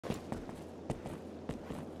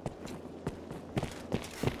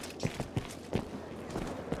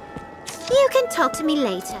You can talk to me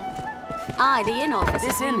later. Aye, the inn office.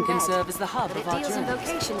 This inn can serve as the hub but of it our deals in journeys.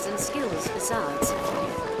 vocations and skills besides.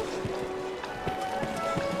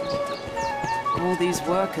 All these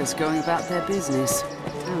workers going about their business.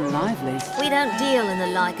 How lively. We don't deal in the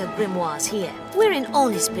like of grimoires here. We're in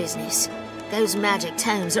honest business. Those magic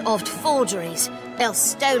tomes are oft forgeries, else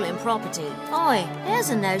stolen property. Oi, there's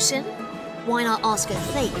a notion. Why not ask a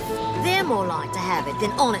thief? They're more like to have it than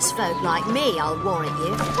honest folk like me, I'll warrant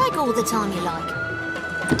you. Take all the time you like.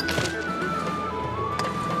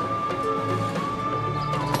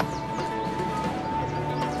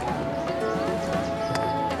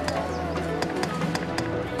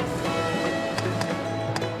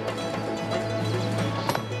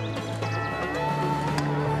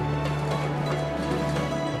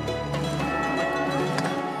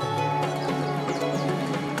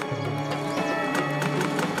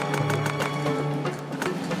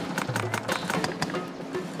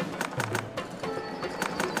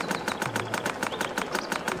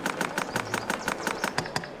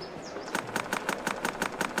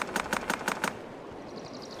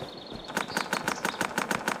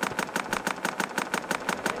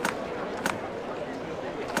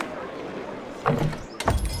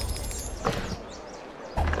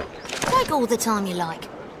 Take all the time you like.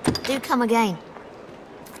 Do come again.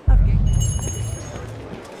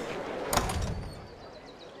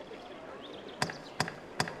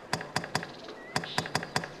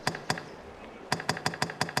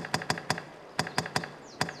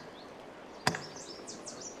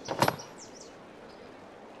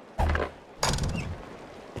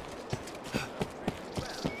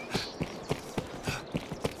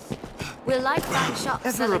 We'll like fine shops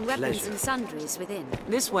Ever selling a weapons pleasure. and sundries within.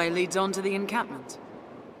 This way leads on to the encampment.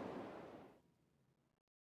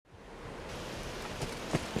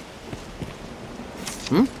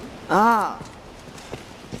 Ah,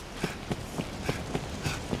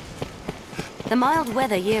 The mild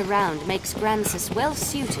weather year-round makes Grancis well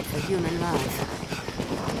suited for human life.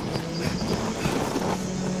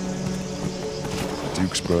 The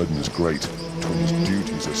Duke's burden is great. Between his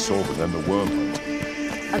duties as sovereign and the worm hunt.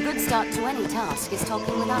 A good start to any task is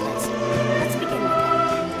talking with others. Let's begin with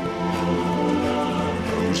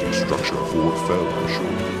Cozy structure before it fell, I'm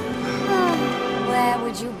sure. that. Where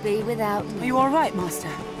would you be without Are me? you all right, Master?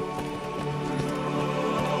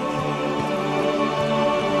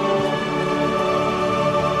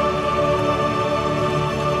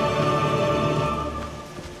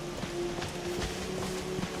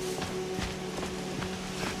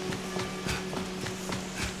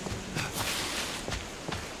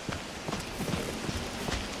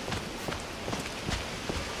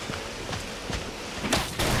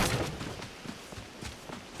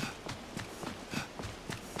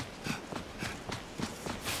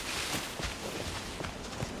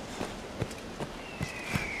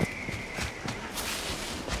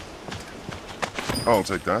 I'll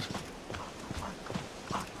take that.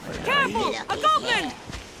 Careful! A goblin!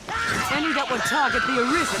 Any that would target the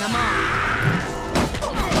Arisen are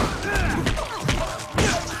mine.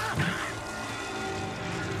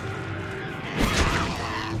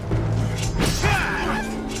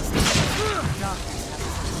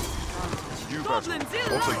 You Basil. I'll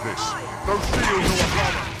take this. No shield, no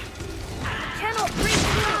armor. Cannot breach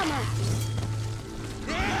the armor!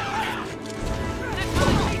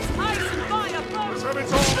 Let's have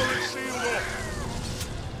its armor and shield off.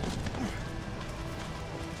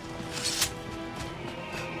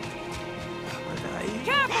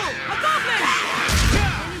 Careful! A goblin!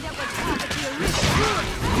 Any that would target the Arisen.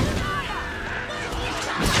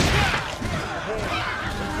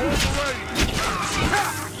 Hold the range.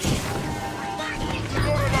 You're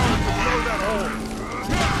not allowed to blow that hole.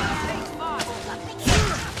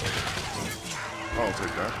 I'll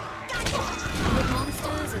take that. The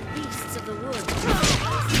monsters and beasts of the wood.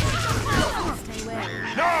 Stay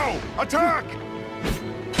wary. No! Attack!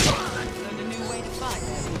 Learned a new way to fight.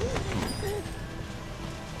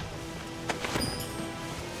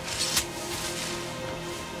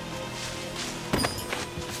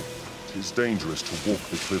 It is dangerous to walk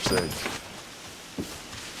the cliff's edge.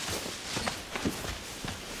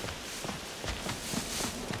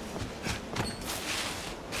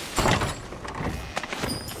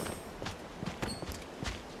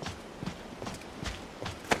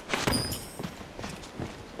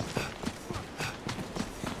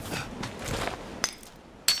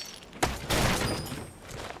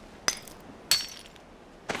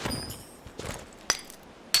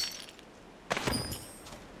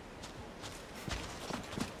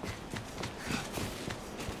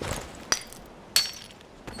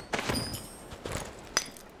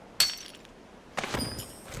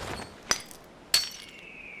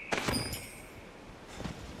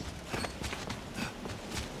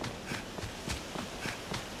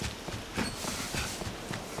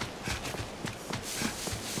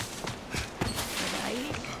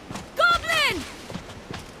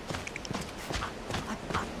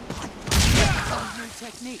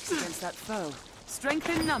 against that foe. Strength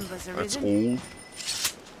in numbers, Arisen. That's all?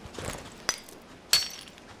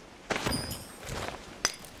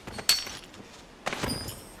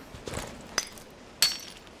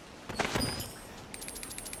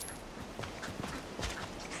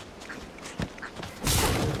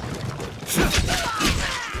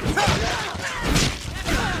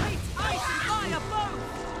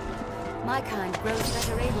 My kind grows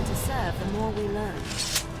better able to serve the more we learn.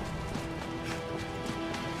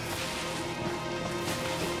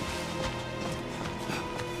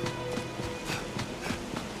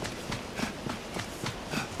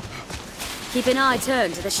 Keep an eye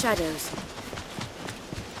turned to the shadows.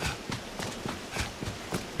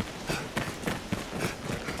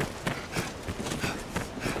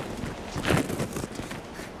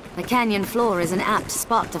 The canyon floor is an apt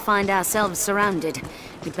spot to find ourselves surrounded.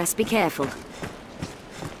 We'd best be careful.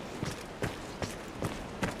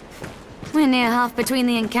 We're near half between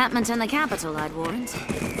the encampment and the capital, I'd warrant.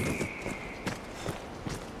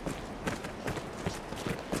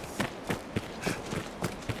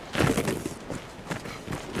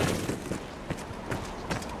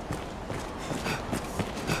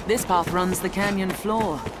 This path runs the canyon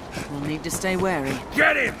floor. We'll need to stay wary.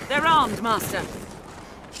 Get him! They're armed, Master.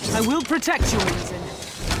 I will protect you, Arisen.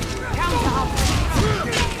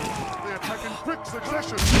 They attack in quick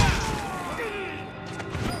succession!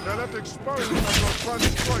 They're left exposed as our trying to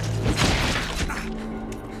strike.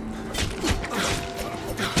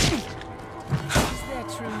 Is there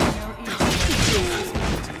truly no easy way?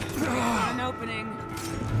 An opening.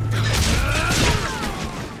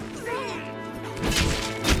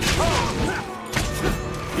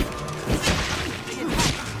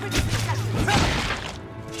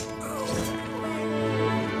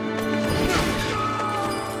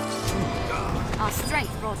 Our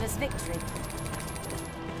strength brought us victory.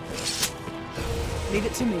 Leave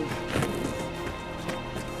it to me.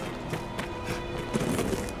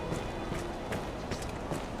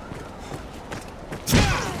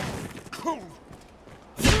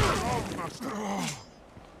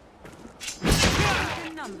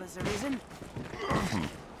 In numbers, Arisen.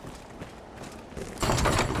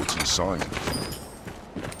 What's inside?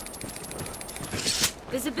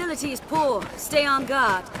 Visibility is poor. Stay on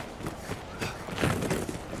guard.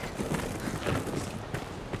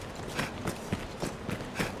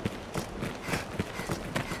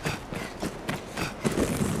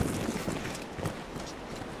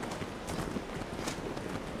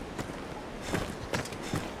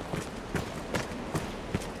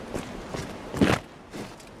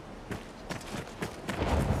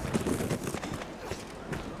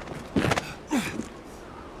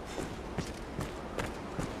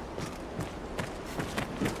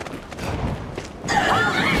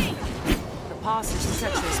 Pass is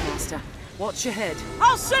treacherous, Master. Watch your head.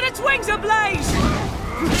 I'll set its wings ablaze!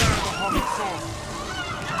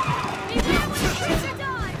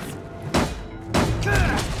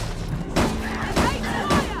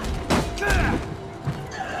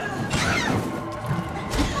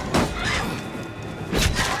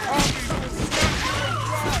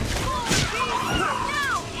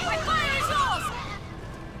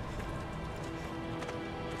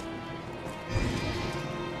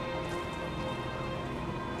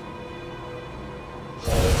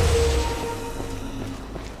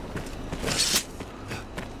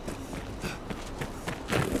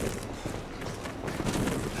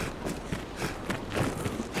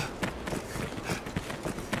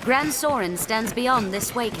 Grand Soren stands beyond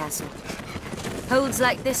this way castle. Holds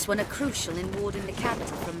like this one are crucial in warding the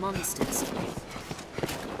capital from monsters.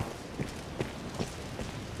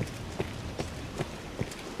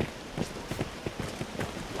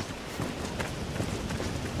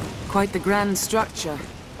 Quite the grand structure.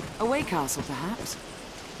 A way castle, perhaps?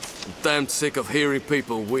 Damn sick of hearing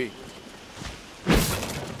people weep.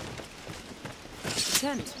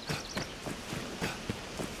 Tent.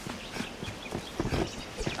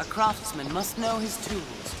 A craftsman must know his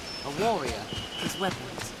tools. A warrior, his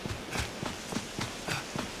weapons.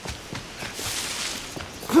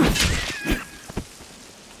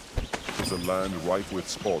 It's a land rife with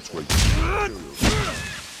sports where materials.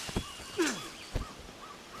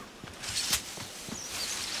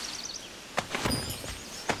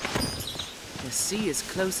 The sea is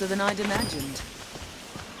closer than I'd imagined.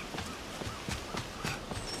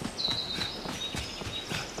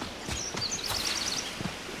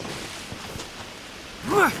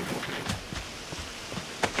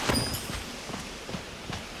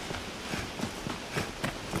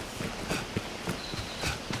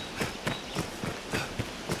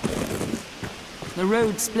 The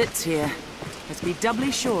road splits here, but Let's be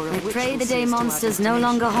doubly sure of I which pray will the see day us to our monsters no destination.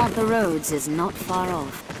 longer haunt the roads is not far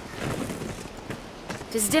off.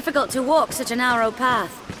 It is difficult to walk such a narrow path.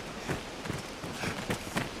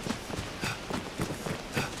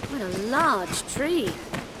 What a large tree.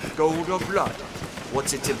 Gold or blood?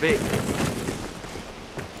 What's it to be?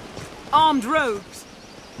 Armed rogues!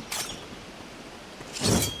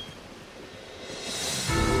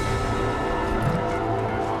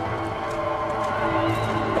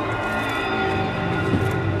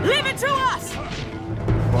 Leave it to us!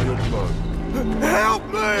 By your blood. Help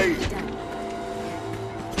me!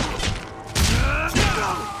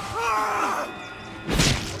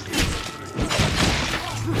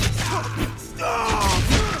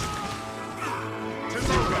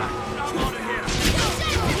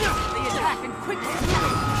 The attack and quickly!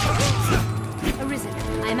 Arisen,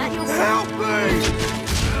 I am at your Help me!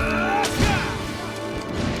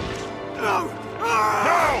 No!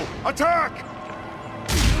 Now! Attack!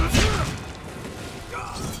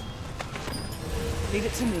 Leave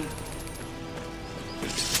it to me.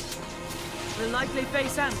 We'll likely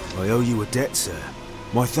face ambush. I owe you a debt, sir.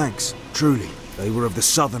 My thanks, truly. They were of the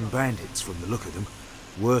southern bandits, from the look of them.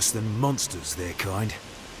 Worse than monsters, their kind.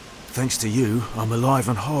 Thanks to you, I'm alive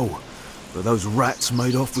and whole. But those rats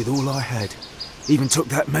made off with all I had. Even took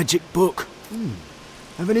that magic book.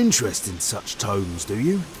 Have an interest in such tomes, do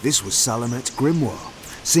you? This was Salamet's grimoire.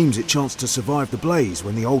 Seems it chanced to survive the blaze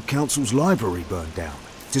when the old council's library burned down.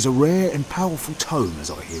 'Tis a rare and powerful tome, as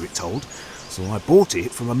I hear it told, so I bought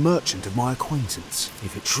it from a merchant of my acquaintance.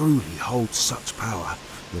 If it truly holds such power,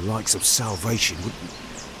 the likes of salvation would...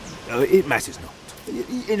 it matters not.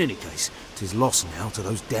 In any case, 'tis lost now to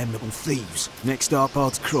those damnable thieves. Next our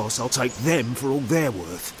paths cross, I'll take them for all they're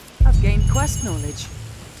worth. I've gained quest knowledge.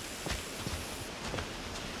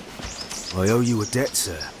 I owe you a debt,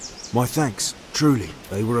 sir. My thanks, truly.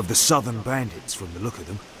 They were of the southern bandits, from the look of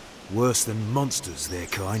them. Worse than monsters, their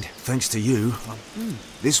kind. Thanks to you,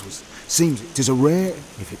 this was... Seems it is a rare...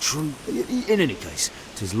 If it true... In any case,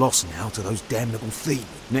 'tis lost now to those damnable thieves.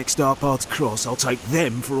 Next our paths cross, I'll take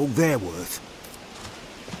them for all they're worth.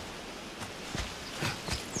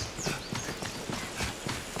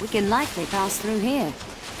 We can likely pass through here.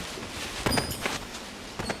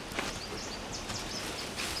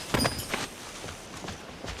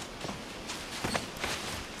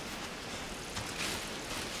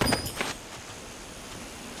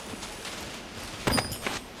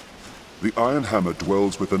 The Iron Hammer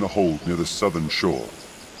dwells within a hold near the southern shore.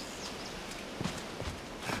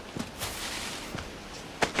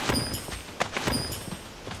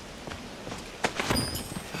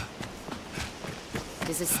 It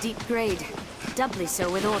is a steep grade, doubly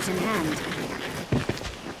so with aught in hand.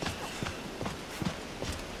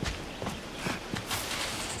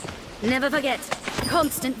 Never forget,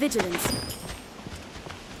 constant vigilance.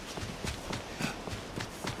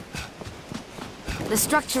 The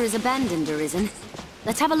structure is abandoned, Arisen.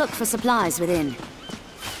 Let's have a look for supplies within.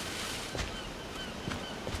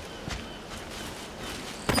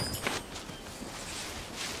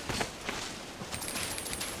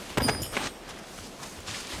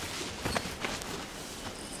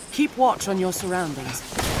 Keep watch on your surroundings.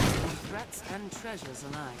 Threats and treasures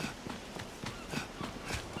alike.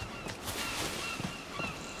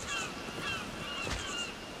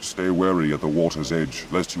 Stay wary at the water's edge,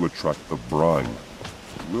 lest you attract the brine.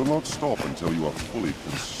 Will not stop until you are fully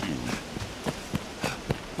consumed.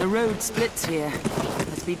 The road splits here.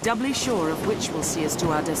 Let's be doubly sure of which will see us to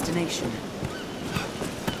our destination.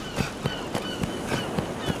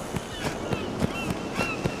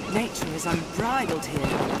 Nature is unbridled here.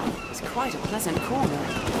 It's quite a pleasant corner.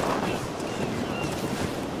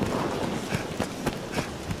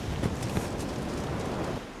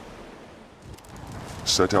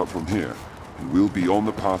 Set out from here, and we'll be on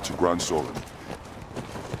the path to Grand Sorin.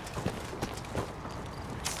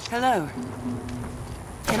 Hello.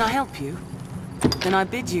 Can I help you? Then I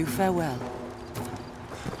bid you farewell.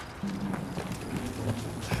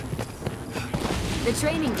 The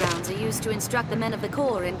training grounds are used to instruct the men of the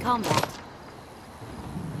Corps in combat.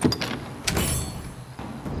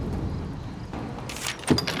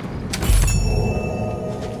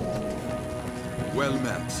 Well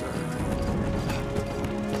met, sir.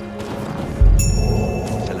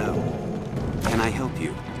 Hello. Can I help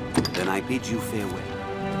you? Then I bid you farewell.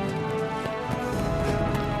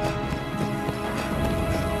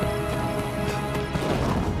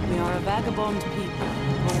 We are a vagabond people.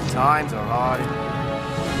 Times are hard.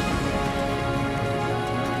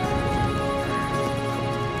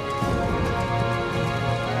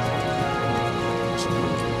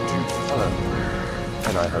 Hello.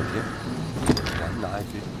 Can I help you? Then I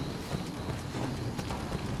bid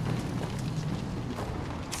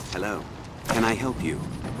Hello. Can I help you?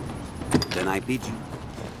 Then I bid you.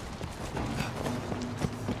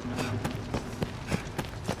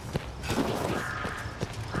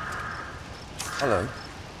 Hello.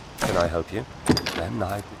 Can I help you? Then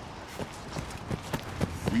I...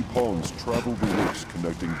 We pawns travel the routes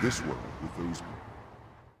connecting this world with those...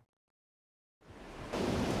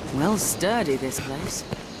 Well sturdy, this place.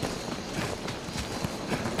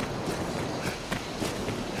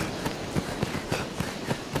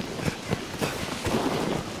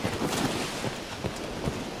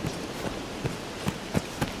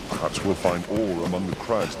 Perhaps we'll find ore among the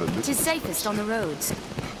crags that... It is safest on the roads.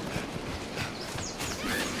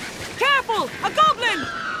 Careful! A goblin!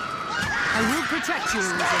 I will protect you,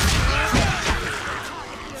 Arisen.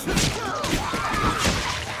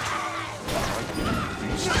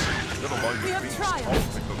 Never mind We the have beast, triumphed.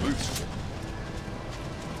 I'll pick the loose.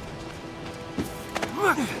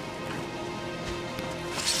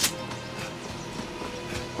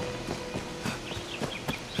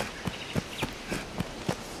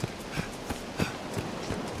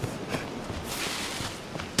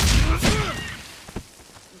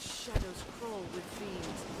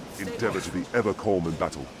 Endeavour to be ever calm in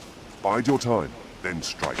battle. Bide your time, then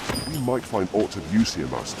strike. We might find aught of use here,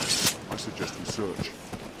 Master. I suggest we search.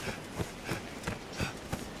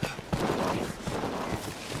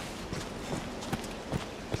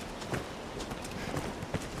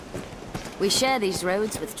 We share these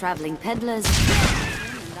roads with traveling peddlers.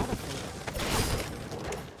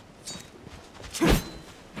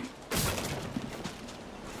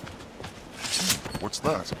 What's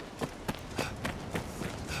that?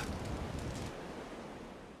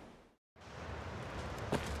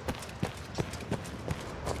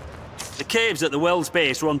 The caves at the well's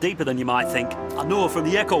base run deeper than you might think. I know from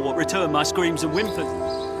the echo what returned my screams and whimpers.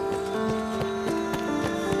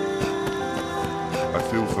 I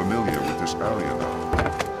feel familiar with this area now.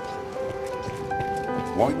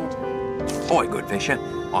 Why not? Oi, good fisher.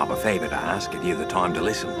 I have a favour to ask if you've the time to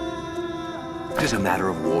listen. It is a matter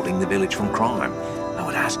of warding the village from crime. I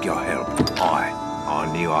would ask your help. I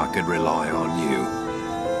knew I could rely on you.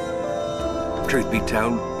 Truth be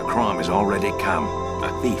told, the crime has already come.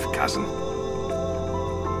 A thief, cousin.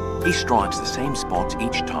 He strikes the same spots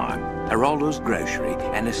each time. Geraldo's grocery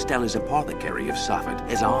and Estella's apothecary have suffered,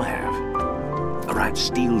 as I have. The rat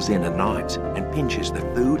steals in at night and pinches the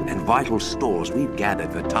food and vital stores we've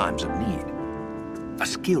gathered for times of need. A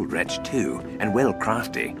skilled wretch too, and well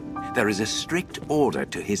crafty. There is a strict order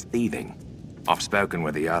to his thieving. I've spoken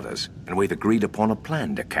with the others, and we've agreed upon a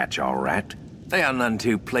plan to catch our rat. They are none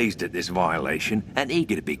too pleased at this violation, and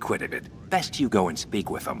eager to be quit of it. Best you go and speak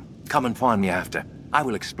with them. Come and find me after. I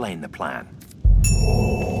will explain the plan.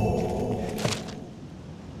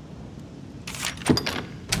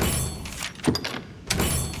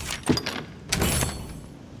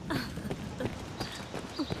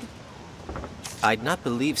 I'd not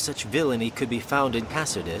believe such villainy could be found in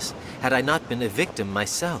Cassardis had I not been a victim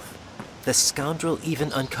myself. The scoundrel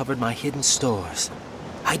even uncovered my hidden stores.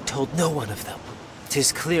 I'd told no one of them.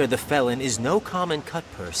 'Tis clear the felon is no common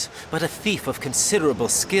cutpurse, but a thief of considerable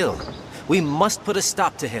skill. We must put a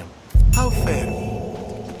stop to him. How fair.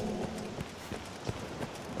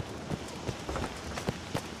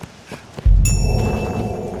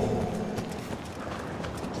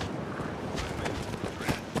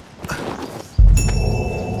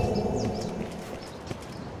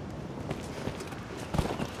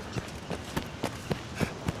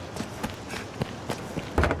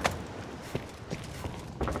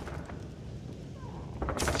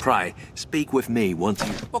 Pray, speak with me once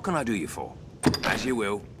you... What can I do you for? As you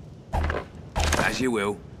will. As you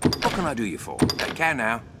will. What can I do you for? Take care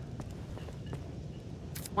now.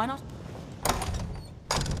 Why not?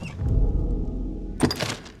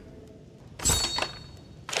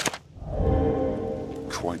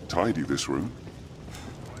 Quite tidy, this room.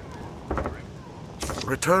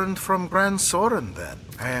 Returned from Grand Soren, then.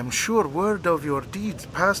 I am sure word of your deeds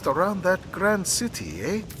passed around that grand city,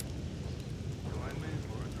 eh?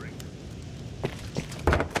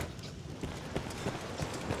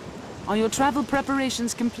 Are your travel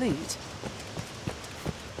preparations complete?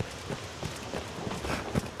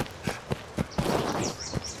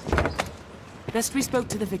 Best we spoke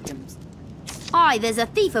to the victims. Aye, there's a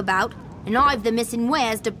thief about, and I've the missing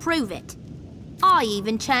wares to prove it. I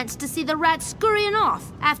even chanced to see the rat scurrying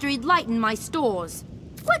off after he'd lightened my stores.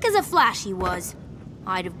 Quick as a flash he was.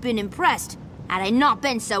 I'd have been impressed had I not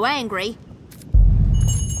been so angry.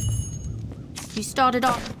 You started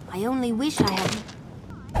off, I only wish I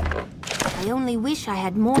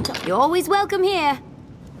had more to... You're always welcome here.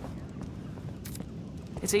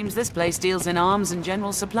 Seems this place deals in arms and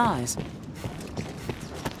general supplies.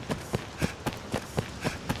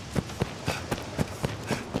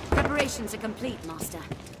 Preparations are complete, Master.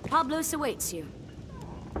 Pablos awaits you.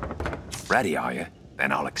 Ready, are you?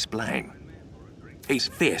 Then I'll explain. He's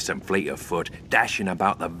fierce and fleet of foot, dashing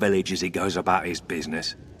about the village as he goes about his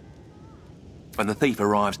business. When the thief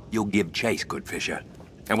arrives, you'll give chase, good fisher.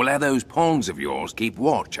 And we'll have those pawns of yours keep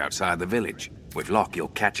watch outside the village. With luck, you'll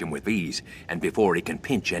catch him with ease, and before he can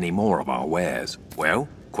pinch any more of our wares. Well,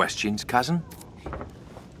 questions, cousin?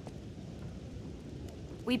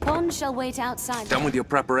 We pawns shall wait outside. Done with your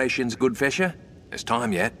preparations, good fisher? There's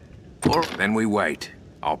time yet. Or then we wait.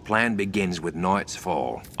 Our plan begins with night's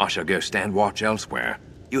fall. I shall go stand watch elsewhere.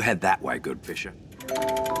 You head that way, good fisher.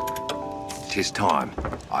 'Tis time.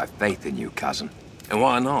 I've faith in you, cousin. And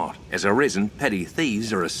why not? As Arisen, petty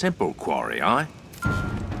thieves are a simple quarry, aye?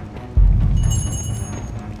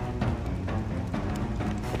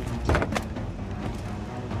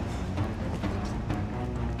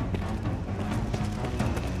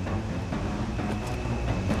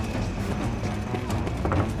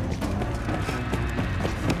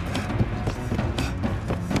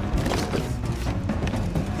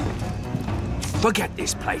 Forget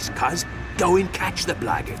this place, cuz. Go and catch the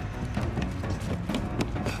blackguard.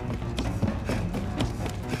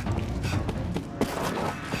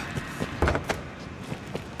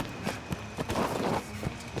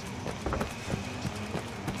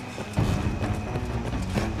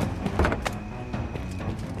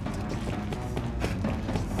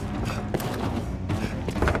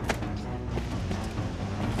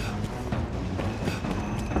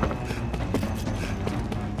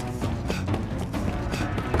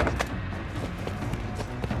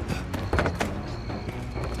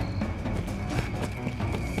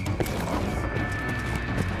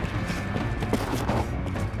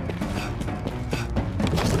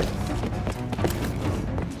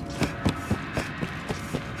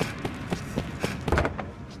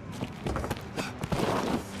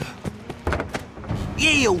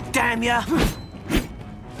 Yield, damn ya!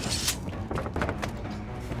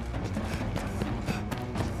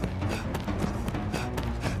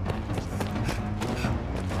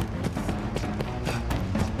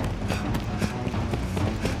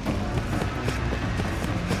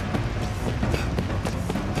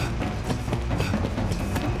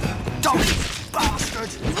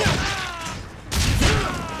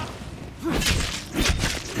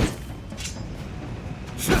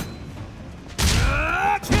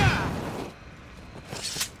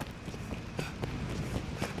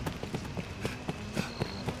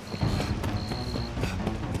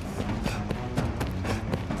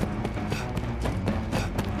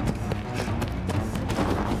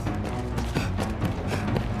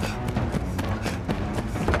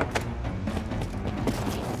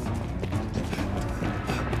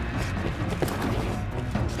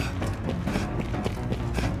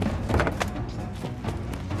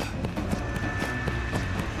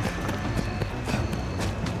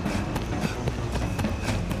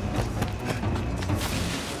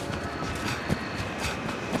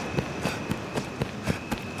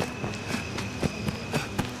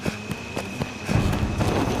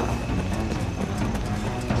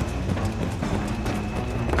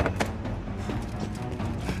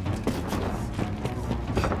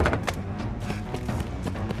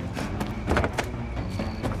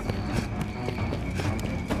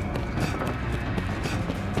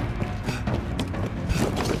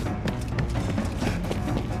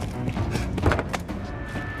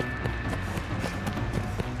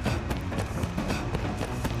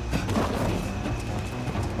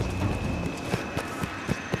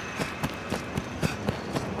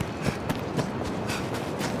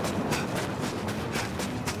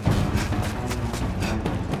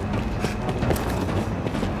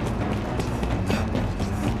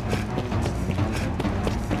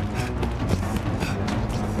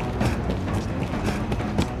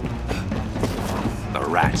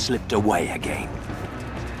 Rat slipped away again.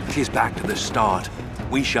 'Tis back to the start.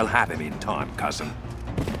 We shall have him in time, cousin.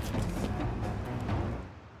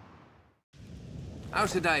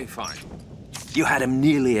 How's the day, fine? You had him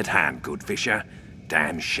nearly at hand, good fisher.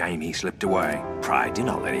 Damn shame he slipped away. Pride, do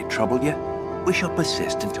not let it trouble you. We shall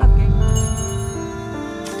persist until...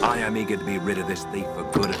 I am eager to be rid of this thief for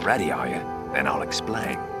good. Ready, are you? Then I'll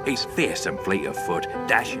explain. He's fierce and fleet of foot,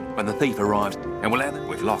 dashing when the thief arrives, and we'll have it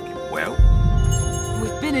with lock him. Well?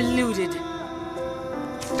 We've been eluded.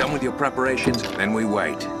 Done with your preparations, then we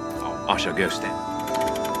wait. Oh, I shall go stand.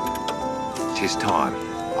 'Tis time.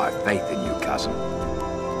 I've faith in you, cousin.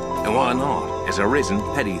 And why not? As Arisen,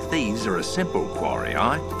 petty thieves are a simple quarry,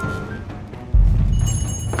 aye?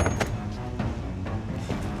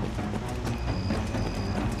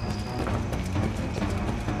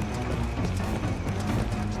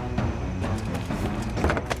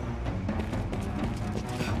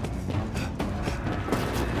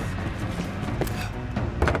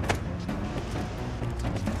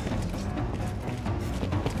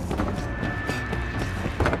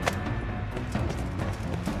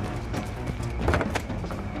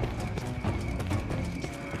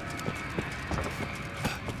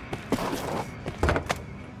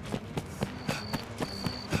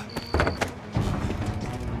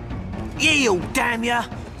 Yield, damn ya!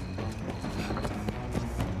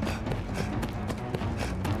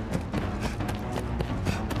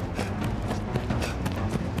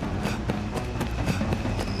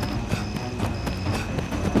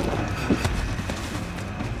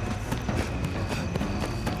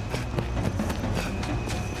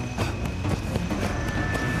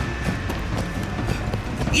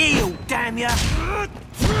 Yield, damn ya!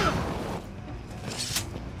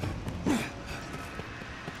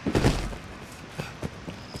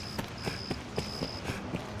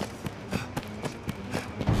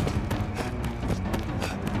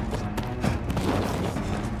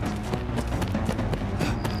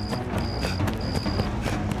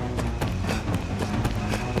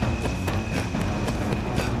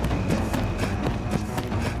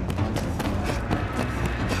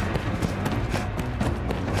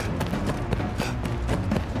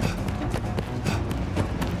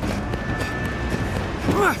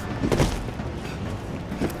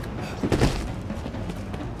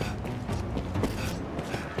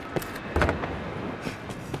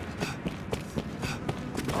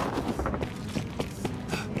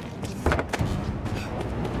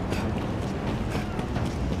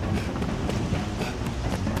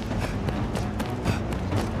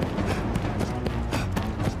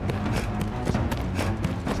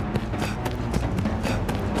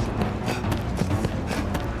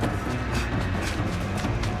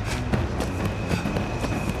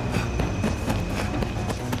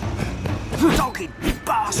 Doggy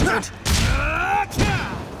bastard!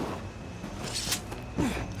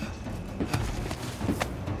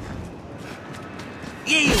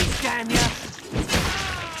 Yield, damn ya!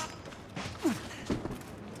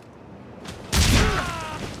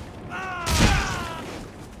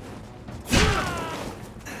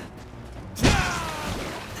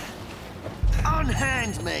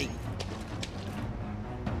 Unhand me!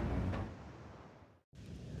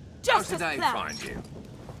 Just How did they plan. find you?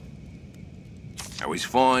 It was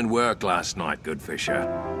fine work last night, good fisher.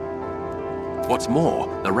 What's more,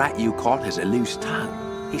 the rat you caught has a loose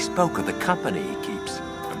tongue. He spoke of the company he keeps.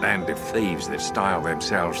 A band of thieves that style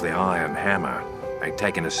themselves the Iron Hammer. They've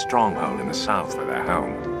taken a stronghold in the south for their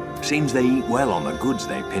home. Seems they eat well on the goods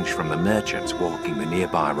they pinch from the merchants walking the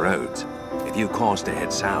nearby roads. If you cause to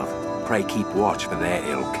head south, pray keep watch for their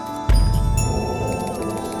ilk.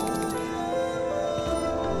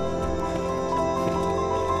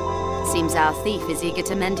 Seems our thief is eager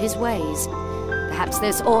to mend his ways. Perhaps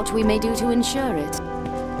there's aught we may do to ensure it.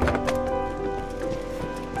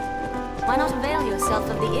 Why not avail yourself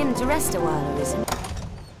of the inn to rest a while, Arisen?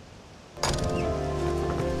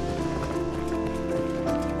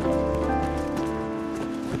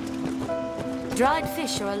 Dried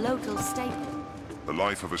fish are a local staple. The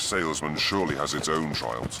life of a salesman surely has its own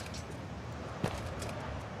trials.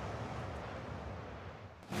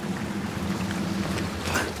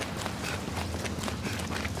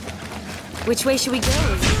 Which way should we go?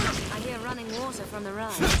 I hear running water from the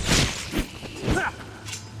right.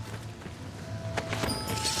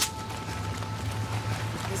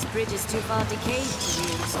 This bridge is too far decayed to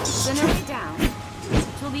use. So no way down.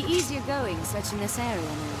 It will be easier going searching this area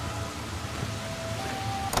now.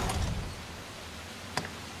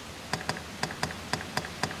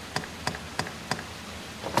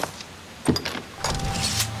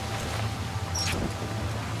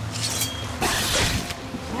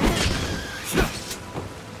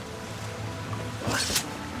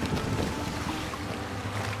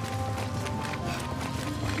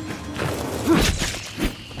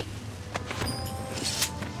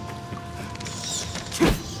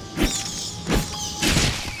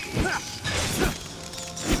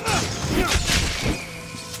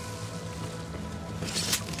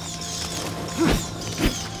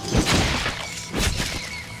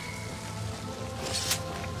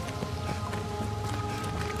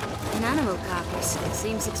 An animal carcass. It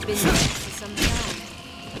seems it's been there for some time.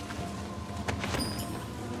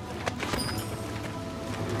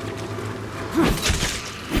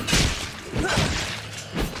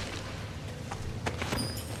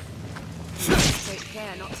 Take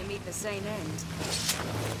care not to meet the same end.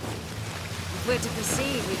 If we're to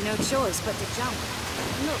proceed, we've no choice but to jump.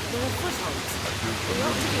 Look, there are footholds. We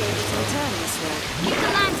ought to be able to return this way. Keep the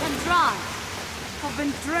lantern dry! I've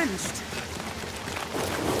been drenched.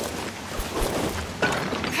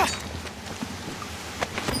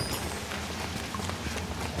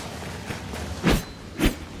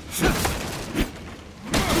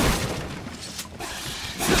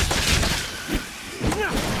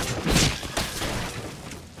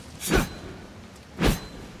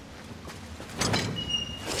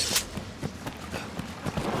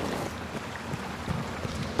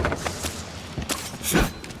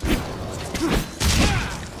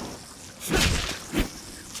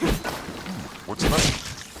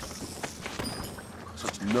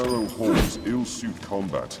 ill-suit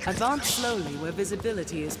combat. Advance slowly where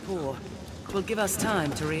visibility is poor. It will give us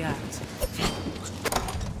time to react.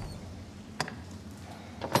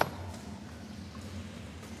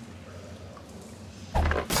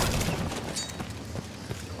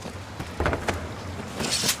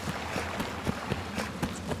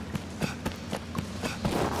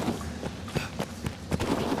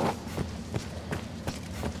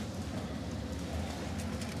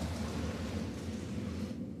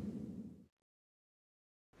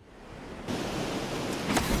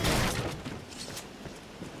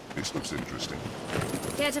 This looks interesting.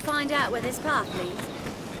 Care to find out where this path leads?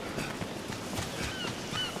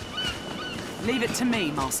 Leave it to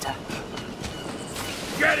me, Master.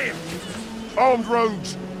 Get him! Armed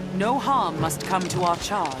rogues! No harm must come to our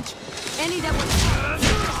charge. Any that would...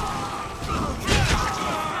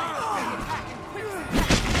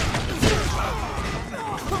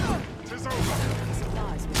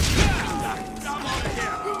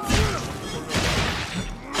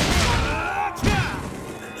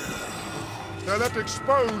 They're left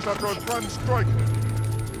exposed after a grand strike.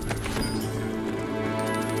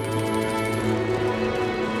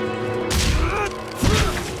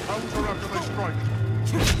 Counter after they strike.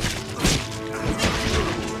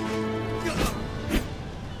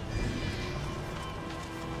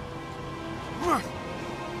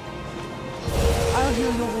 I'll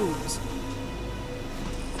heal your wounds.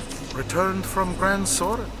 Returned from Grand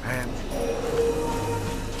Soren, and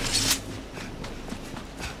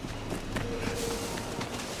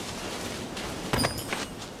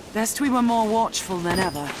Best we were more watchful than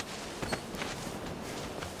ever.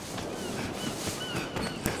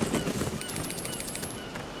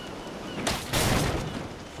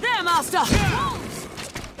 There, Master!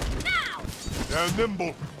 Now! They're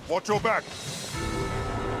nimble. Watch your back.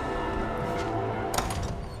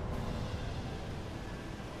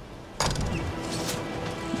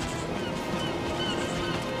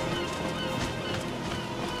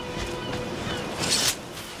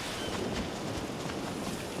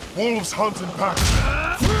 Wolves hunt in packs.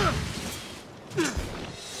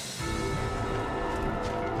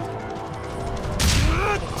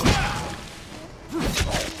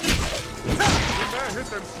 Hit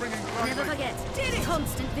them swinging Never forget,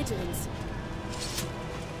 constant vigilance.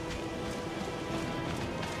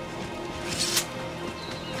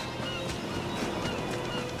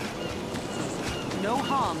 No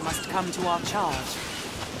harm must come to our charge.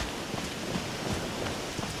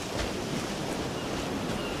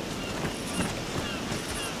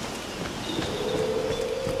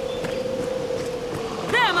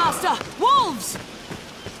 There, Master! Wolves!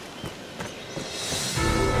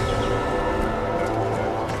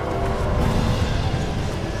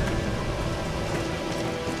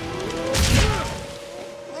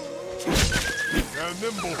 They're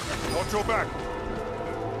nimble. Watch your back.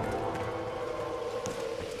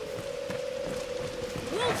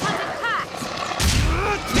 Wolves hunted packs!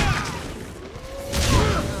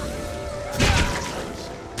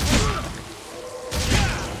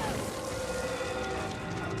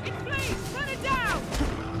 It flees! Run it down!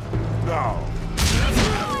 Now.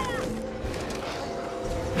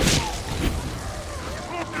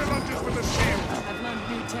 Block their lunges with the shield. I've learned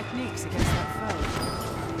new techniques against that foe.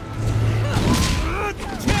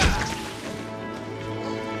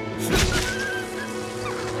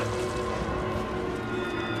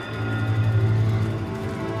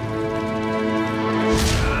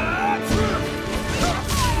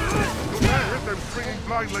 Hit them swinging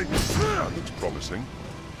blindly. That looks promising.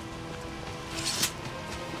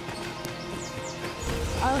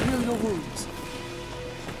 I'll heal your wounds.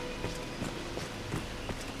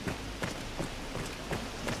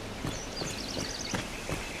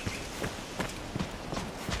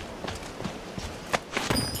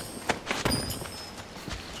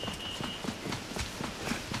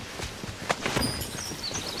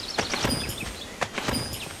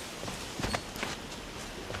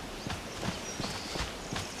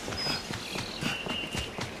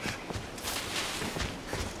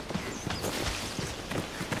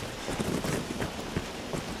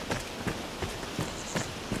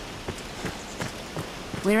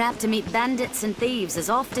 We're apt to meet bandits and thieves as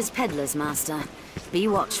oft as peddlers, Master. Be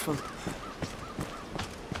watchful.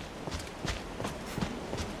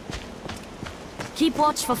 Keep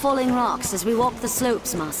watch for falling rocks as we walk the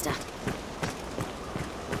slopes, Master.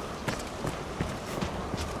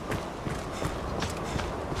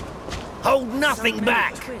 Hold nothing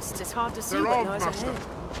back! Twist. It's hard to see They're what on, lies Master. ahead.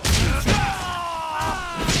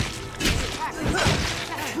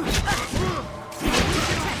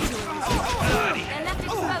 They're left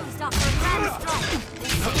exposed after a grand strike.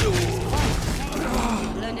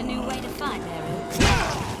 Learned a new way to fight.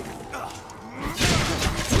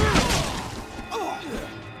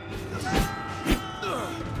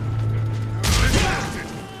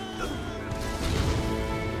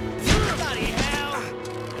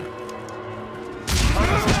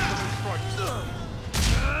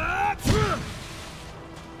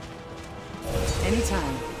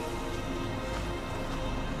 Anytime.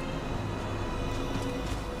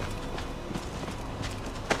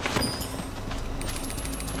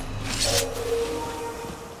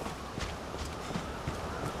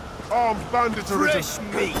 Armed bandits arisen. Fresh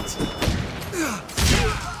meat!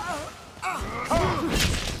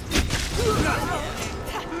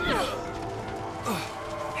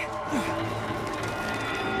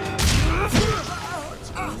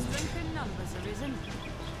 Strength in numbers, Arisen.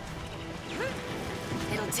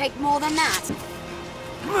 It'll take more than that.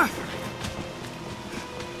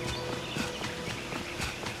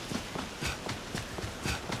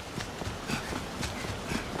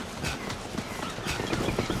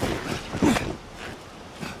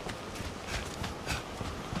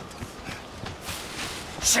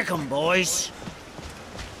 Sick 'em, boys.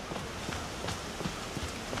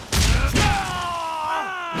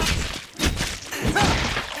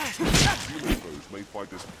 Human foes may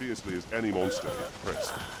fight as fiercely as any monster if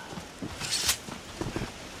pressed.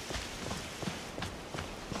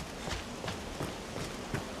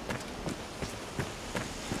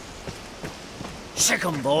 Sick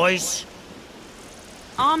 'em, boys.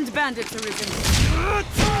 Armed bandits arisen.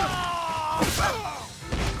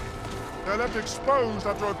 They're left exposed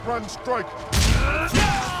after a grand strike.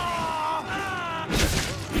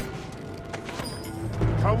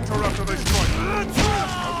 Counter after they strike. Now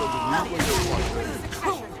there's a new way to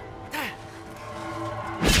fight.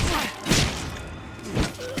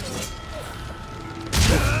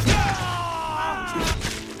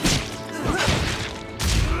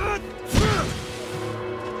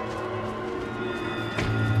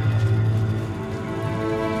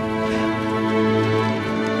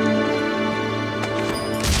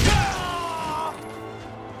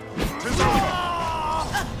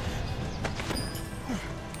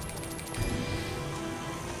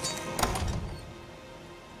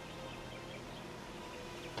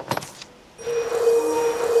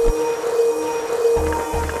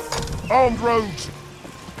 Armed rogues!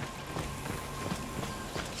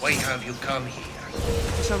 Why have you come here?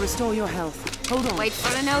 I shall restore your health. Hold on. Wait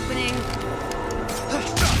for an opening.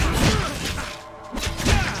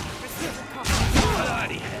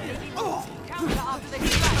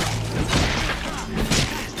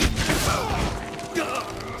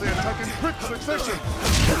 They attack in quick succession!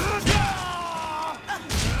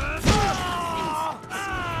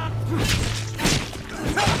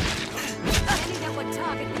 Any that would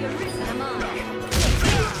target the Arisen are mine.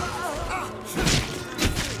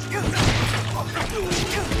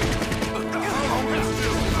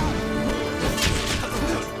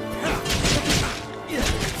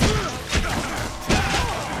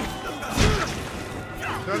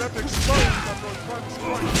 They're left exposed after a grand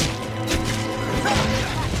strike.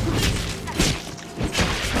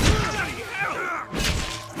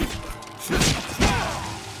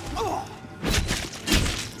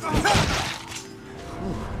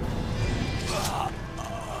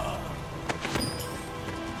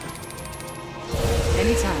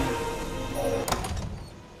 Anytime.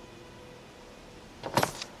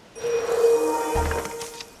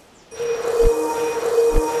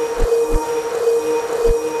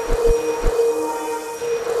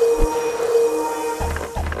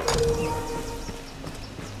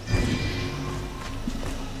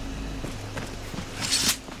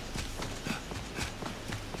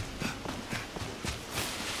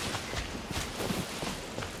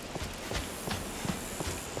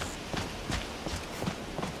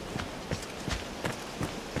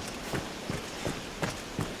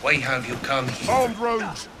 Why have you come here? Armed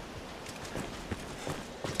rogues!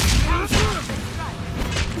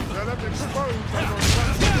 They're left exposed after a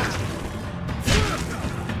grand strike.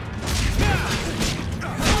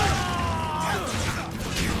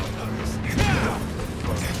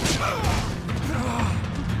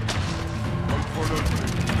 Wait for an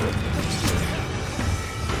opening.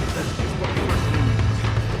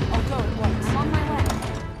 I'll go at once. I'm on my way.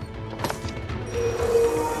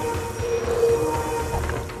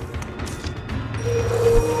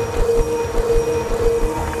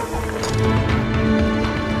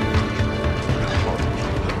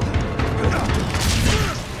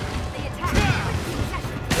 The attack.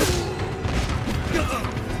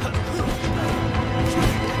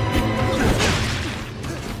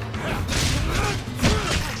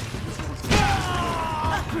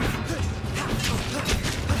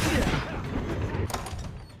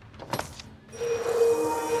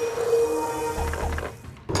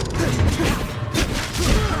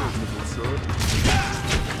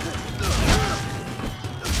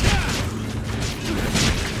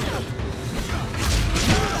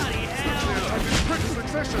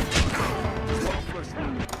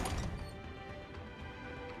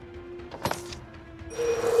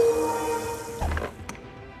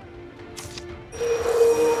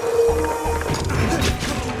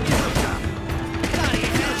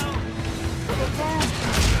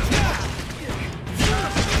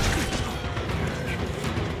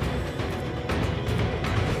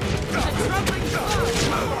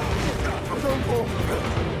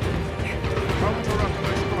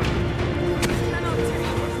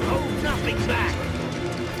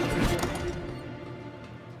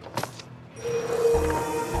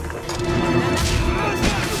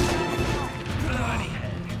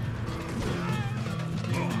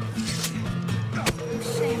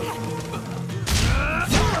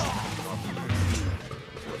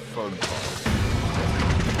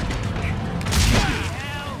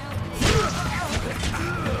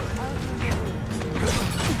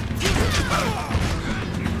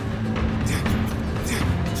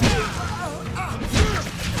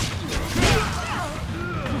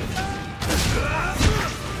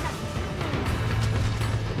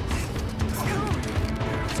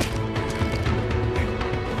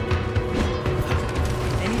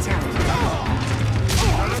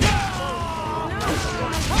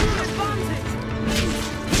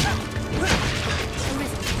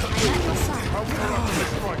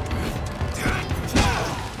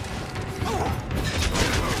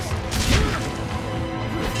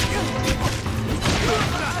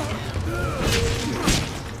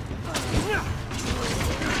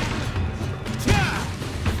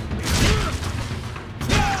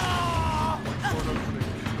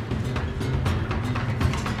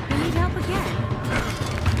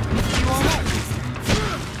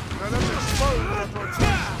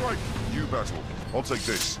 battle. I'll take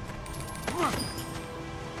this.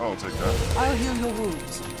 I'll take that. I'll heal your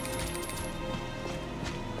wounds.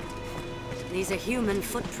 These are human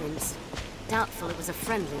footprints. Doubtful it was a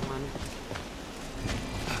friendly one.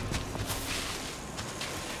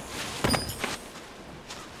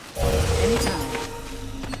 Anytime.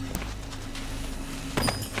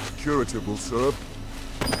 Curative will serve.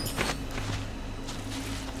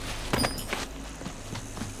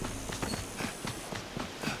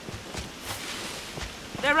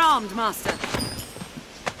 They're armed, Master.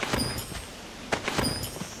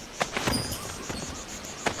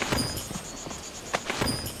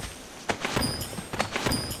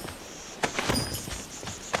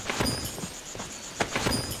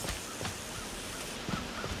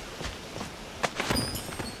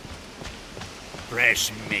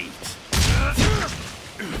 Fresh meat.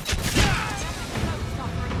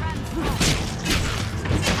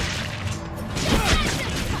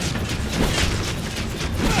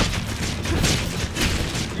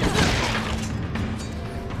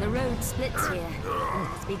 The road splits here.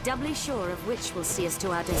 Let's be doubly sure of which will see us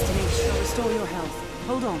to our destination. Restore your health.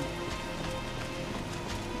 Hold on.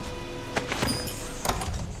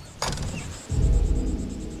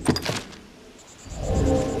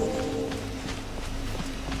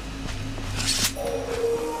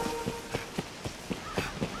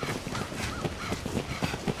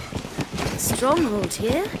 Stronghold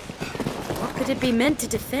here? What could it be meant to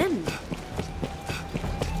defend?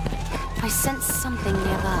 I sense something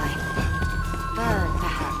nearby. Bird,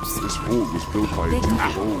 perhaps. This fort was built by a group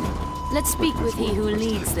of old. Let's speak with he who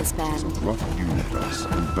leads this band. Rough universe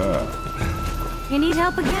and bear. You need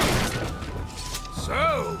help again?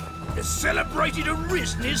 So, the celebrated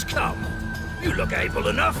Arisen is come. You look able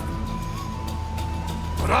enough.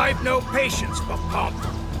 But I've no patience for pomp.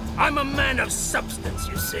 I'm a man of substance,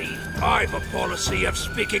 you see. I've a policy of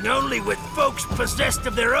speaking only with folks possessed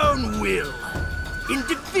of their own will.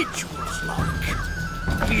 Individuals,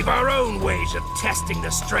 like. We've our own ways of testing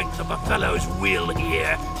the strength of a fellow's will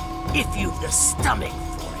here. If you've the stomach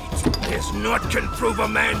for it. There's naught can prove a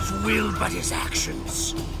man's will but his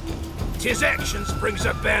actions. 'Tis actions brings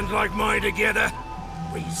a band like mine together.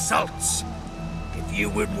 Results. If you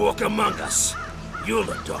would walk among us,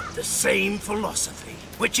 you'll adopt the same philosophy.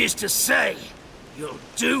 Which is to say, you'll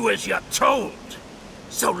do as you're told.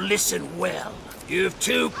 So listen well. You've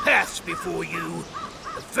two paths before you.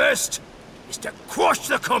 The first is to quash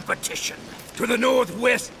the competition. To the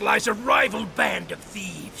northwest lies a rival band of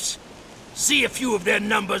thieves. See a few of their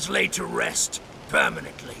numbers laid to rest,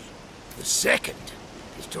 permanently. The second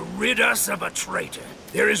is to rid us of a traitor.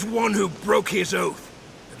 There is one who broke his oath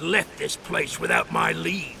and left this place without my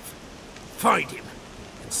leave. Find him.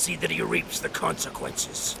 See that he reaps the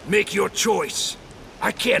consequences. Make your choice.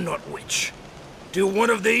 I care not which. Do one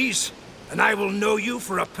of these, and I will know you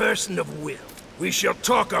for a person of will. We shall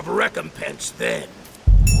talk of recompense then.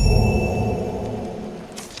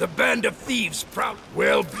 The band of thieves prowl...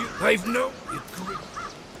 Well, I've no...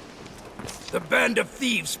 The band of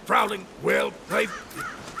thieves prowling... Well, I've...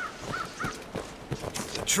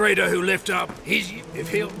 The traitor who left up, he's... If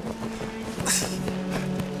he'll...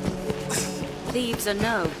 Thieves or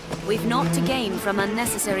no, we've naught to gain from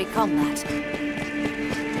unnecessary combat.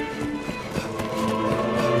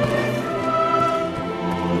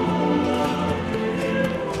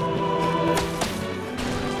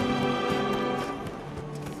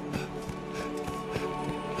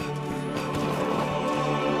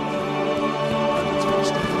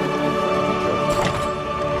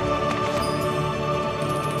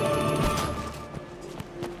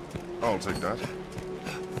 I'll take that.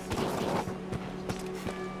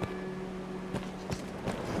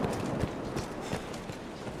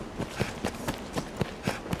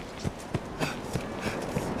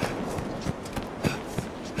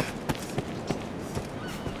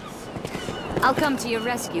 I'll come to your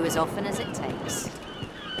rescue as often as it takes.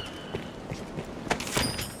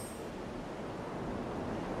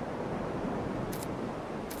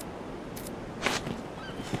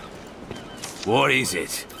 What is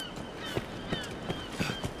it?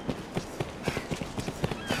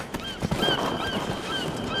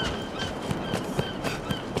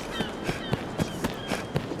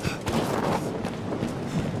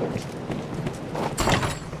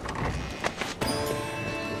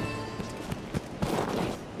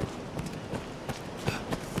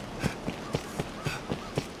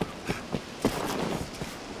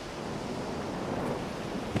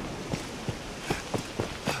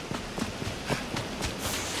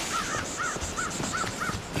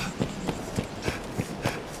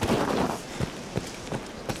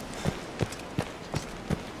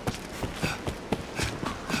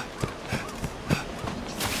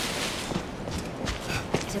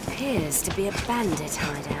 appears to be a bandit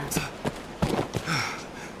hideout.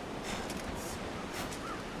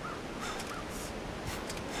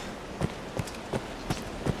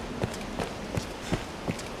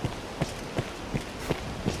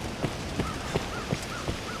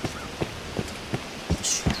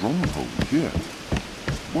 Stronghold here.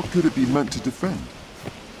 What could it be meant to defend?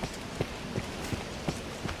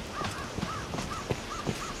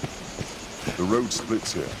 The road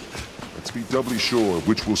splits here. Let's be doubly sure of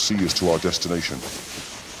which will see us to our destination.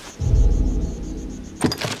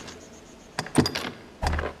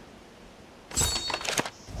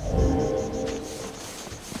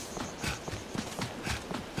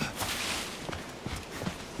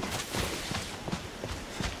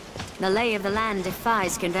 The lay of the land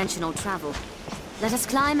defies conventional travel. Let us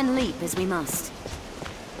climb and leap as we must.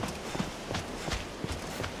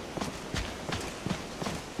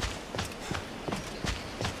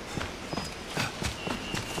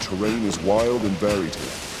 Terrain is wild and varied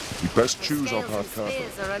here. We best choose our path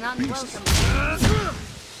carefully. Beasts.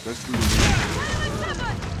 Best we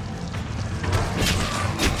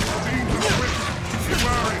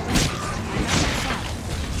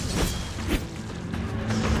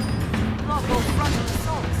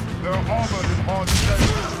They're armored in hard state.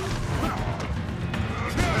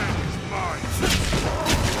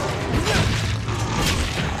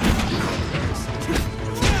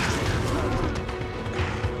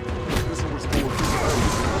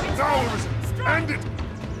 Now, Arisen! End it!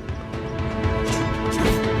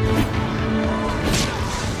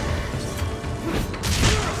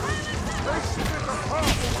 They spit a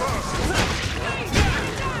powerful burst!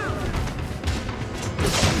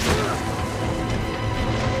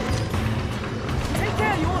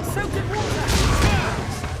 Soaked in water!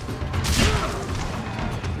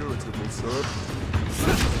 Curative will serve.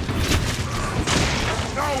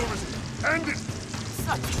 Now, Arisen! End it!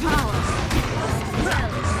 Such power!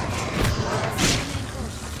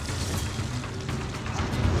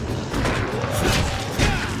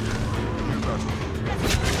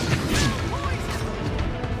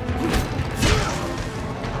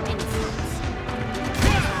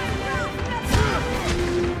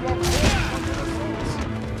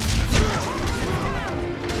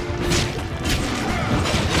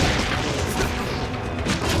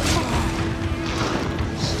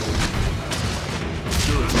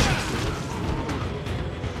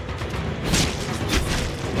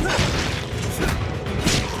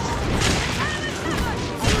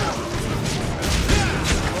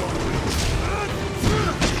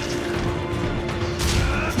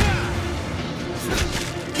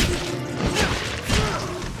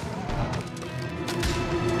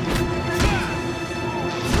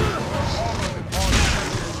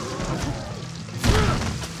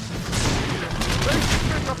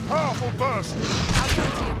 Powerful burst! I'll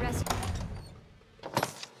come to your rescue.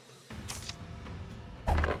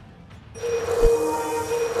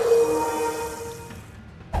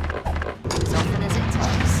 As often as it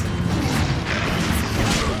takes.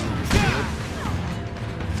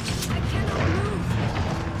 I cannot move.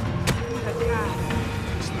 The path.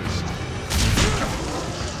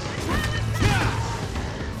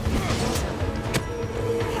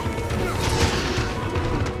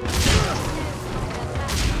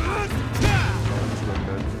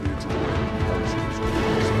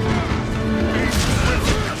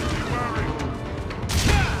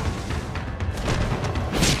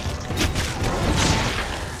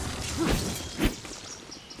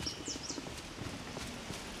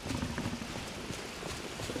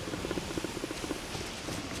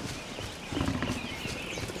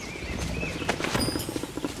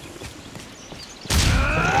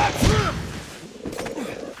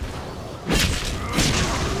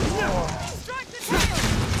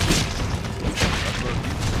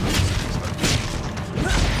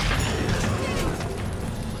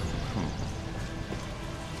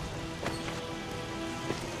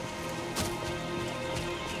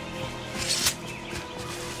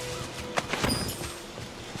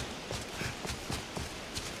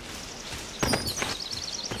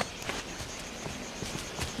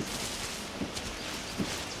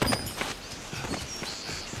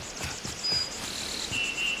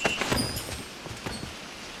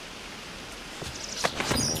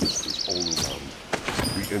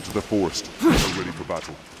 Into the forest. We're ready for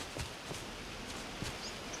battle.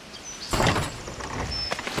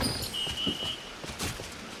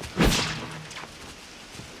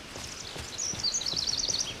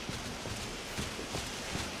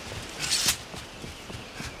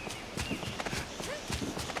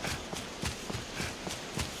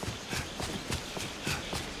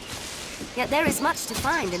 Yet there is much to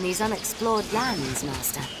find in these unexplored lands,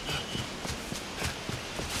 Master.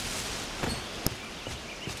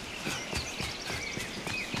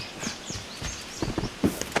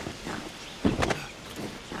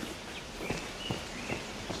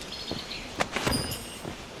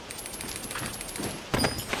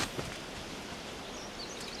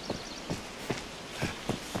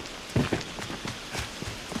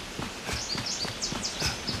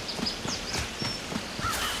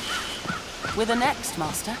 With the next,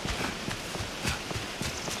 Master.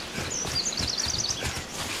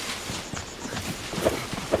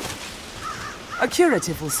 A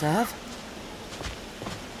curative will serve.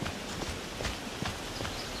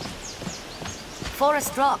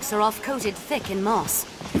 Forest rocks are off-coated thick in moss.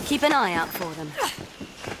 Keep an eye out for them.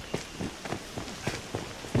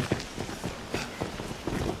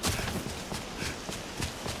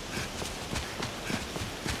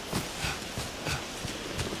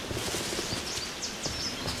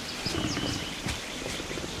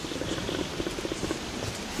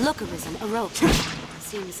 Look, Arisen, a rope.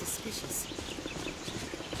 Seems suspicious.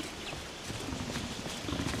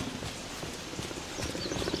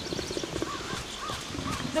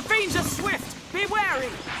 The fiends are swift! Be wary!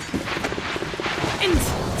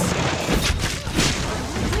 Insolence!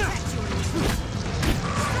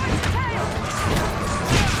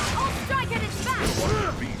 I'll strike at its back! What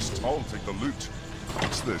a beast! I'll take the loot.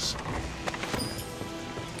 What's this?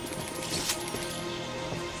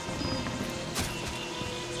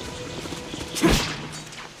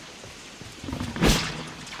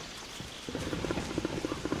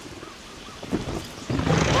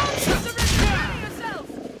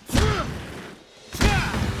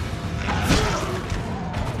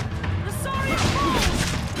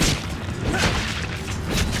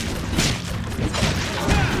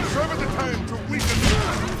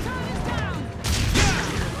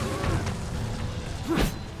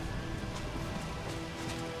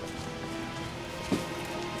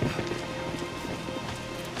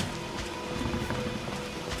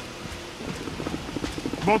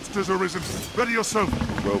 Monsters Arisen. Ready yourself.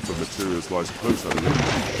 The wealth of materials lies close, I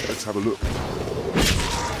believe. Let's have a look.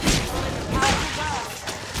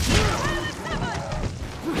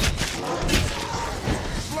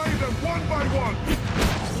 Slay them one by one.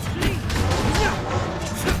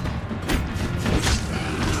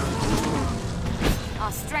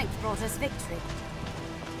 Our strength brought us victory.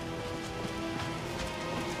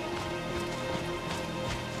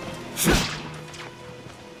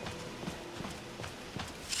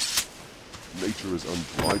 Nature is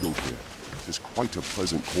unbridled here. It is quite a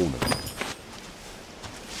pleasant corner.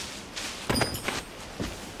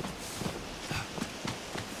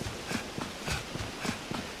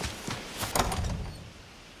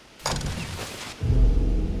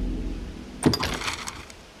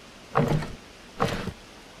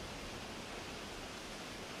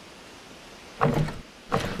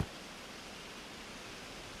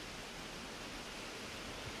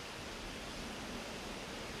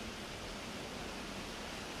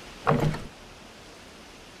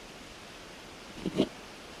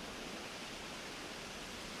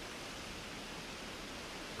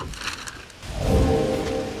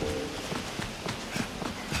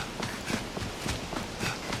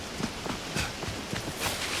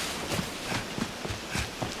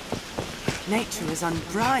 Nature is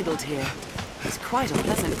unbridled here. It's quite a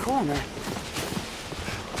pleasant corner.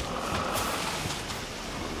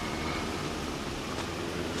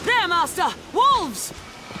 There, Master! Wolves!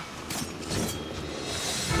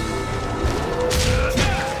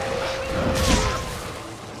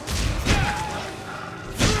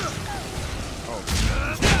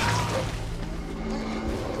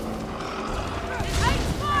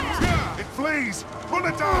 It flees! Pull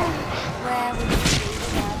it down! Where would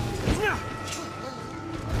you be now?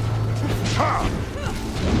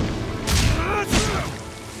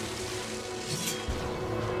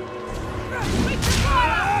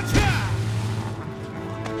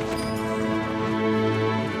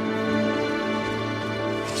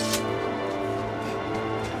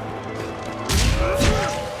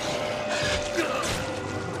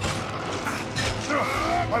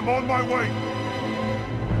 I'm on my way!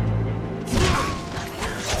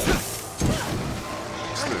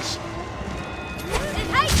 What's this?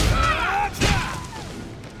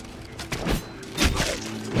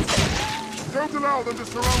 Don't allow them to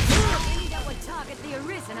surround you! Any that would target the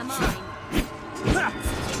Arisen are mine.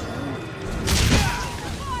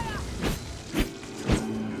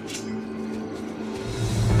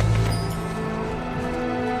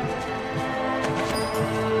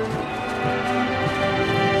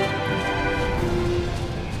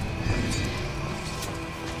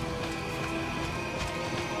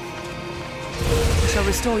 I shall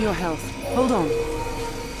restore your health. Hold on.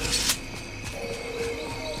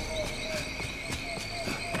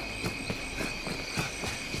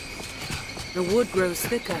 The wood grows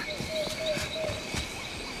thicker.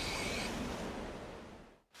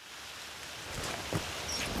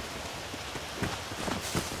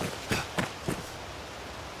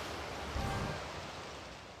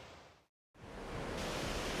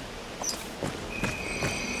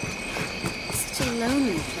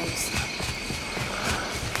 lonely place.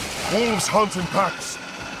 Wolves hunt in packs.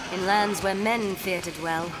 In lands where men fear to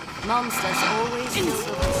dwell, monsters always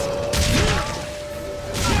insult.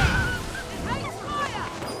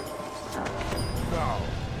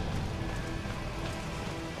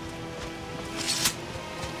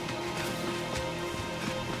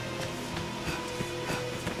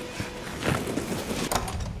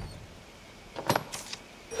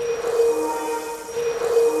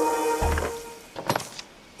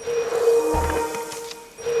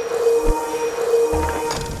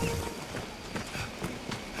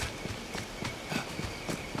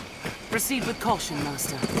 Proceed with caution,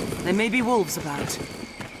 Master. There may be wolves about.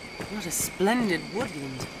 What a splendid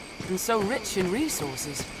woodland, and so rich in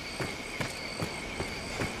resources.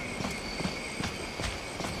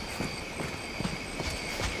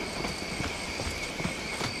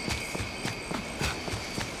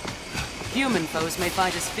 Human foes may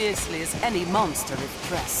fight as fiercely as any monster if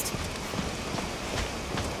pressed.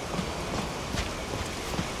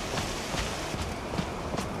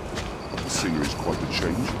 The scenery is quite the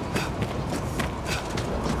change.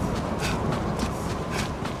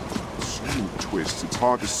 So many twists, it's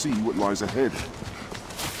hard to see what lies ahead.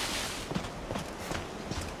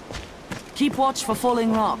 Keep watch for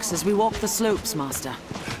falling rocks as we walk the slopes, Master.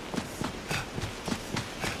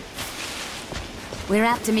 We're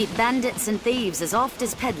apt to meet bandits and thieves as oft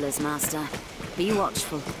as peddlers, Master. Be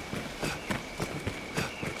watchful.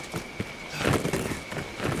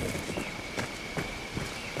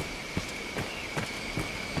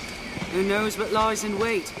 Who knows what lies in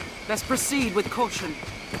wait? Let's proceed with caution.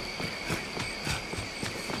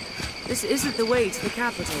 This isn't the way to the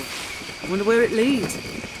capital. I wonder where it leads.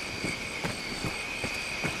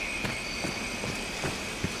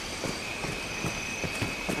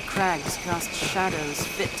 The crags cast shadows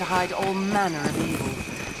fit to hide all manner of evil.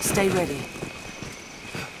 Stay ready.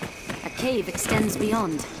 A cave extends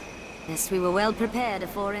beyond. Yes, we were well prepared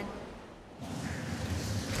for it.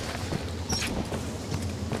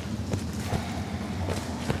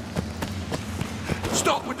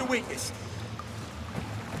 Stop with the weakest!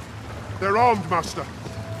 They're armed, Master.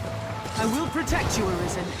 I will protect you,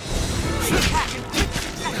 Arisen.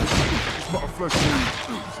 It's not a flesh wound.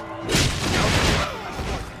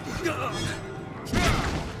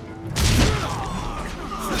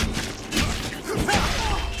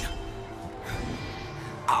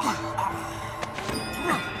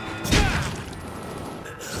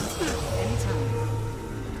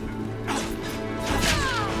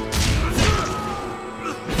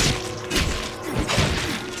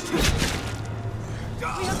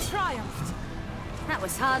 That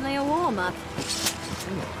was hardly a warm-up.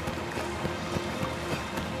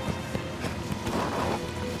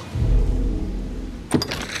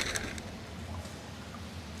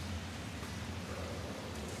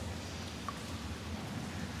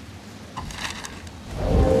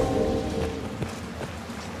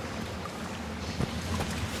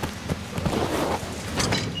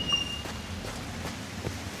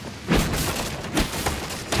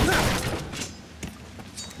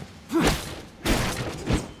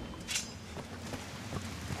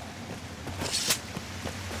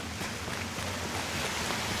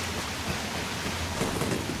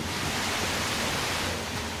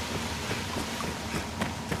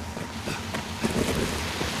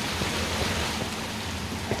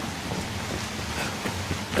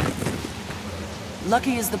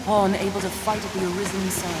 Lucky is the pawn able to fight at the Arisen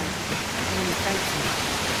side. Only thankful.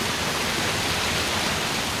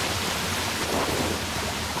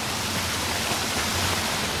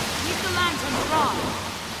 Keep the lantern dry.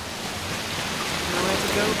 Nowhere to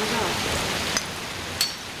go but up.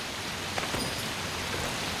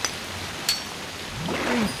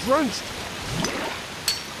 Being drenched.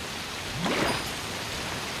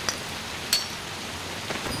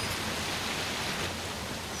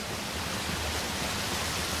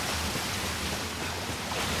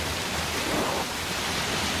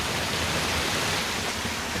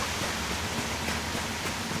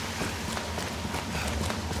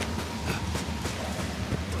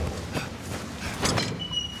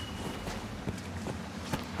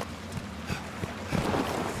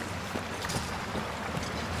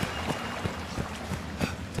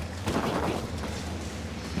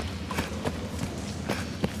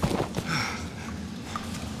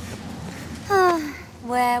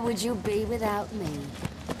 Where would you be without me?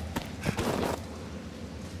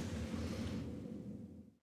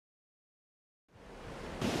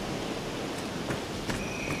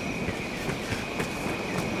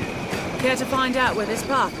 Care to find out where this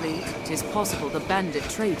path leads? It is possible the bandit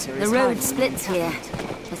traitor is The road hiding splits in the here.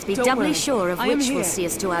 cabinet. Let's be Don't doubly worry, sure of I am which will here. see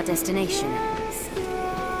us to our destination.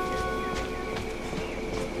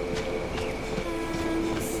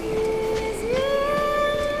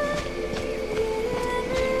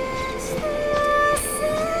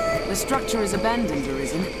 The structure is abandoned,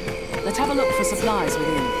 Arisen. Let's have a look for supplies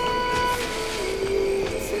within.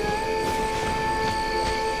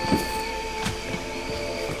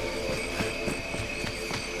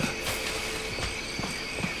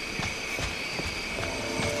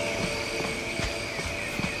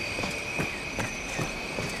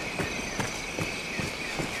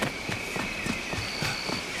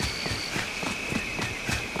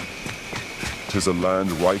 'Tis a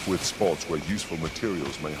land rife with spots where useful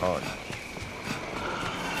materials may hide.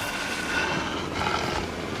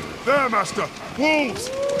 There, Master! Wolves!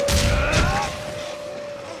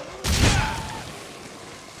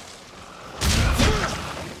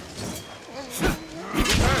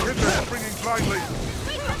 Hit them, springing blindly!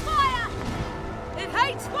 Reach the fire! It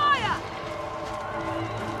hates fire!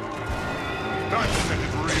 That set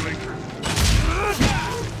it reeling.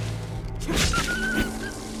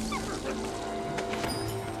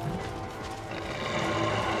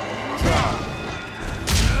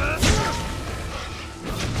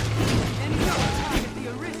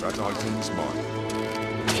 That item's mine.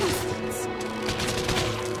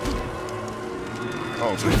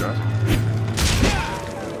 I'll take that.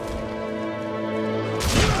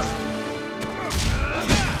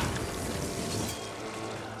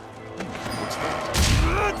 What's that?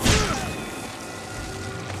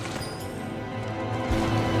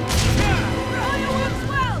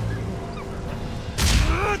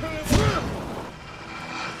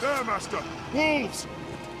 There, Master! Wolves!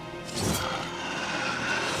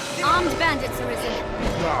 Armed bandits, Arisen.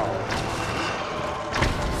 Now.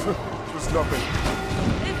 It was nothing.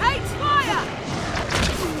 It hates fire!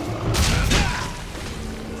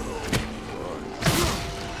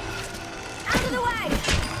 Out of the way!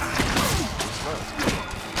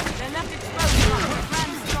 They're left exposed on the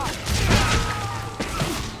grand strike.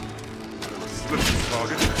 Slippery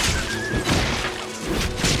target.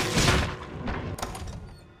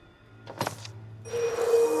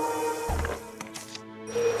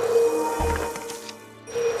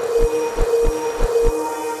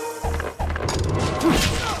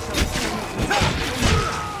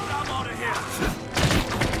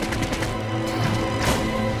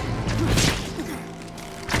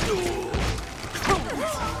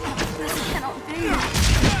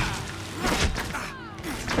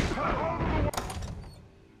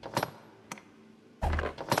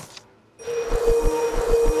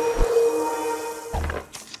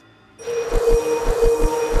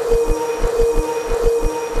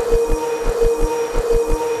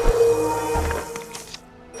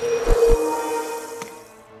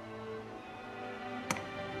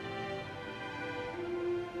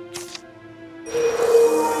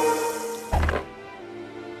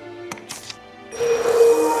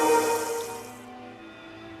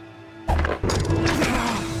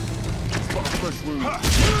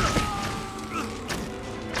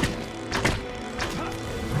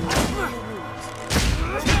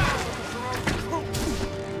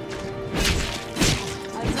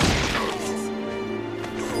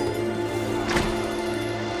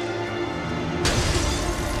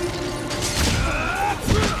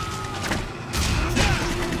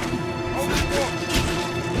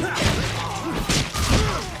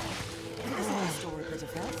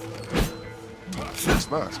 What's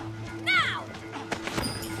that? Now!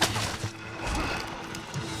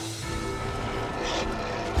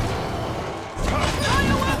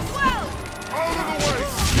 Fireworks well! Out of the way!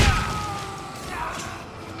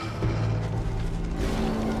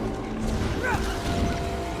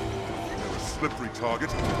 They're a slippery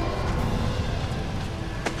target.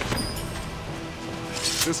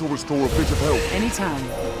 This'll restore a bit of health. Anytime.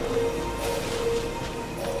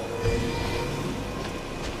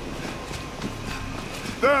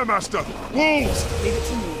 There, Master! Wolves! Leave it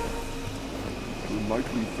to me. We'll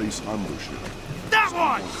likely face ambush here. That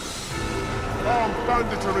one! Armed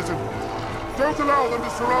bandits, Arisen. Don't allow them to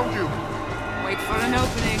surround you. Wait for an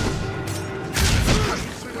opening.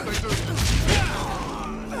 See what they do.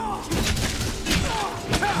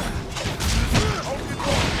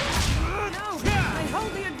 No, they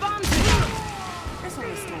hold the advantage. This'll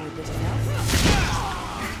restore a bit of health.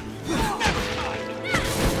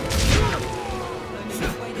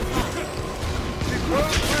 Well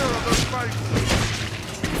clear of the space.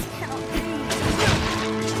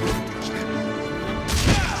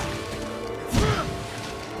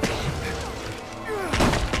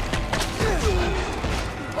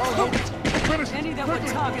 I'll hold it. Finish it. Any that would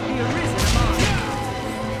target the Arisen are mine.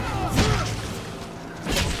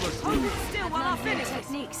 Hold it still while I finish it.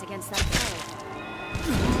 Techniques against that foe.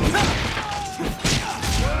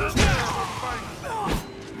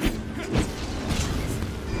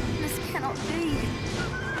 This cannot be.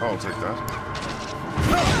 I'll take that.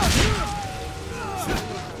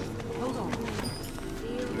 Hold on.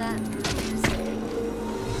 Feel that.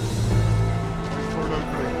 For an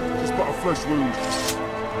opening. It's but a flesh wound.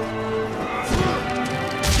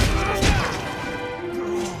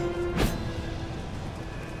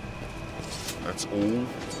 That's all?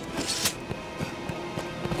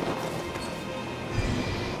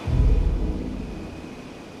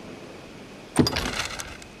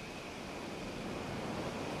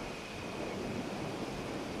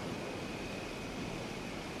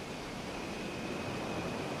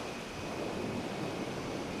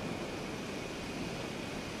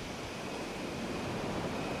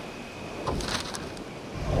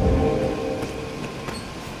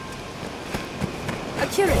 A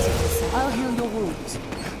curative. I'll heal your wounds.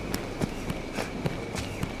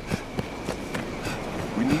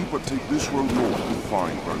 We need but take this road north to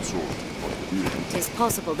find Grand Sword. It is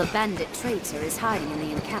possible the bandit traitor is hiding in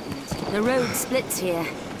the encampment. The road splits here.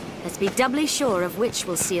 Let's be doubly sure of which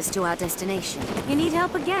will see us to our destination. You need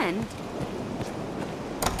help again?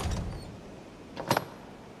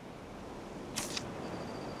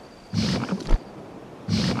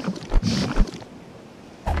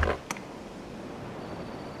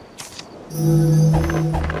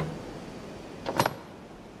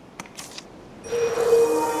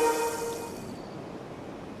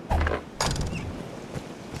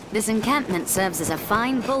 This encampment serves as a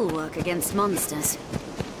fine bulwark against monsters.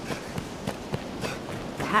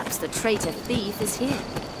 Perhaps the traitor thief is here.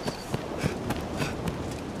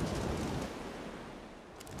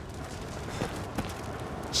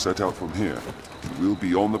 Set out from here, and we'll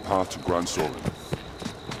be on the path to Grand Sorin.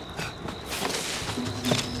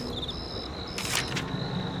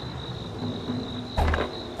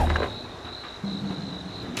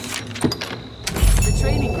 The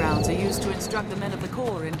training grounds are used to instruct the men of the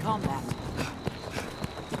Corps in combat.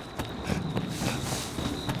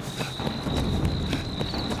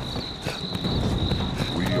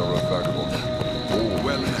 We are a vagabond. All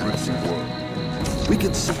well drifting world. We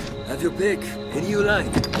can see. Have your pick. Any you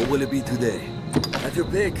like. What will it be today? Have your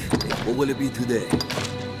pick. What will it be today?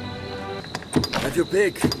 Have your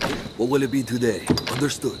pick. What will it be today?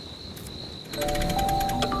 Understood.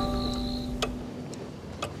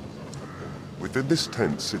 Within this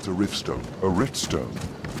tent sits a riftstone. A riftstone.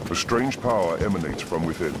 A strange power emanates from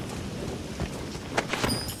within.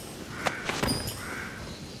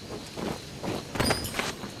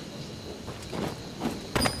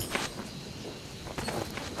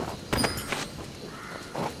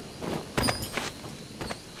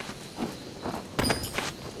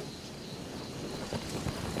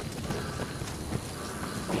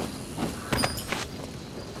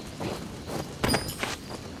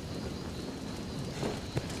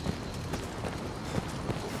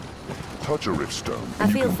 Touch a riftstone. I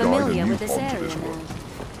feel familiar with this area now.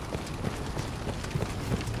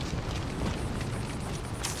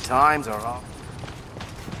 Times are off.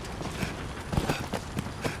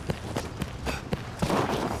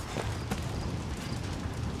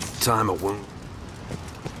 Time of wound.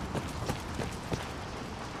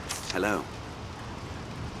 Hello.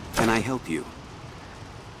 Can I help you?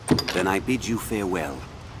 Then I bid you farewell.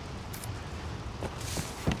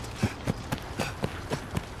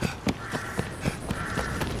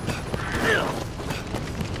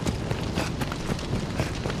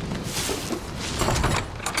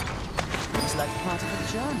 Looks like part of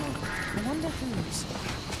a journal. I wonder whose.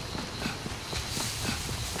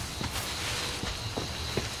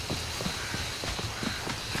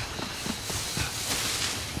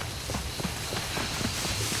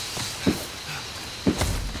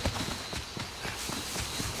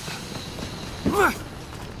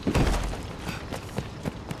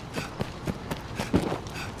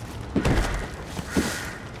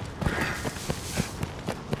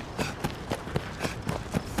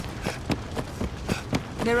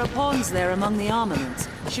 There are pawns there among the armaments,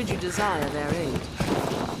 should you desire their aid.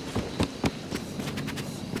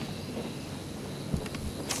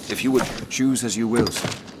 If you would choose as you will, sir.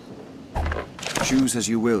 Choose as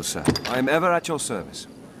you will, sir. I am ever at your service.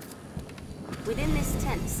 Within this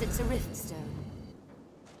tent sits a riftstone.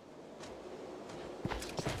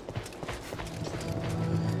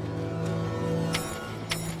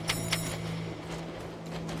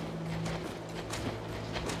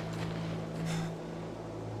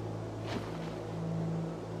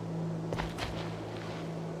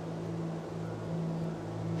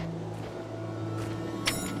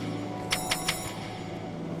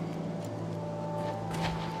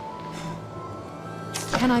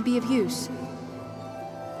 Can I be of use?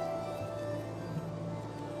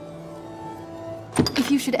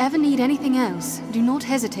 If you should ever need anything else, do not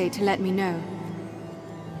hesitate to let me know.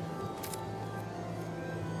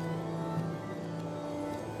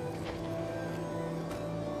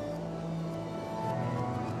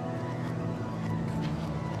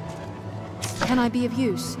 Can I be of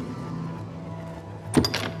use?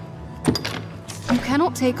 You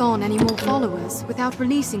cannot take on any more followers without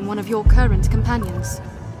releasing one of your current companions.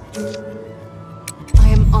 I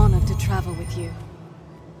am honored to travel with you.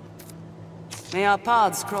 May our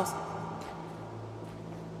paths cross.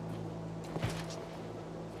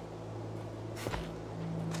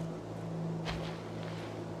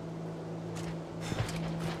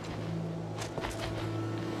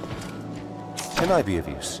 Can I be of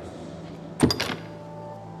use?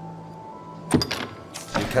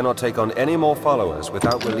 You cannot take on any more followers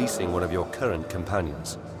without releasing one of your current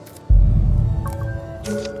companions.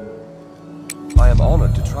 I am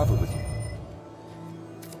honored to travel with you.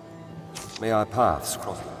 May our paths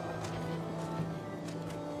cross.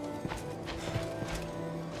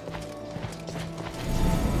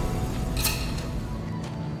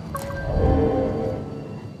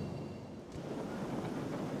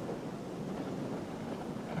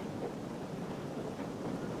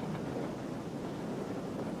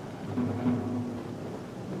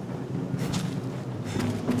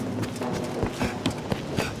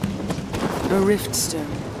 A rift stone.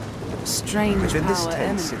 Strange Within this power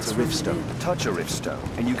tent sits a rift stone. within. Touch a rift stone,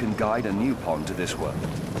 and you can guide a new pawn to this world.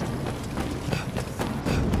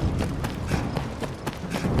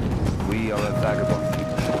 We are a vagabond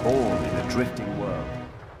people, born in a drifting world.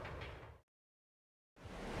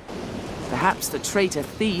 Perhaps the traitor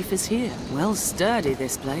thief is here. Well sturdy,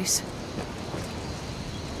 this place.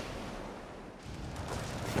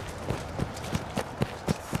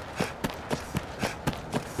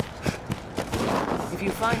 If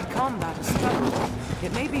you find combat a struggle,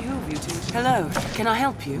 it may behoove you to... Hello, can I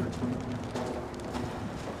help you?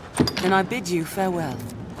 Then I bid you farewell.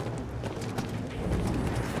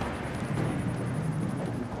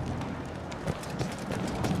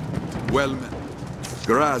 Well met.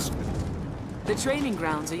 Grasp. The training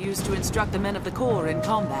grounds are used to instruct the men of the Corps in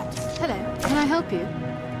combat. Hello, can I help you?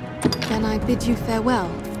 Then I bid you farewell.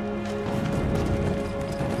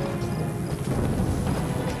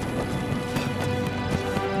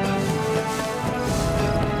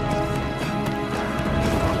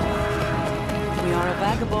 We are a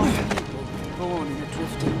vagabond people, born in a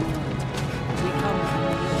drifting world. We come from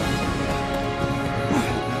the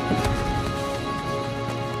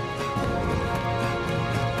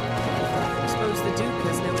I suppose the Duke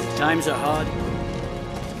has no... Times are hard.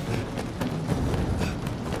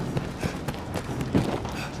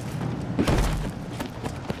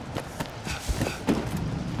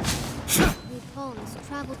 We pawns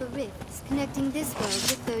travel the rifts, connecting this world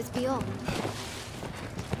with those beyond.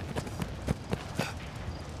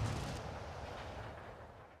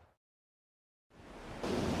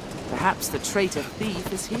 Perhaps the traitor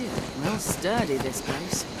thief is here. Well sturdy, this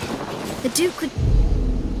place. The Duke could...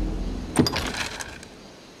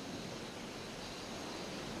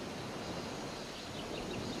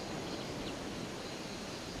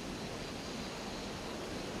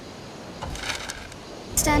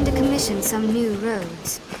 stand to commission some new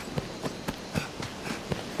roads.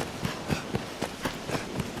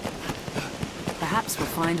 Perhaps we'll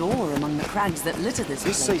find ore among the crags that litter this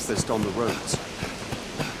place. Is safest on the roads.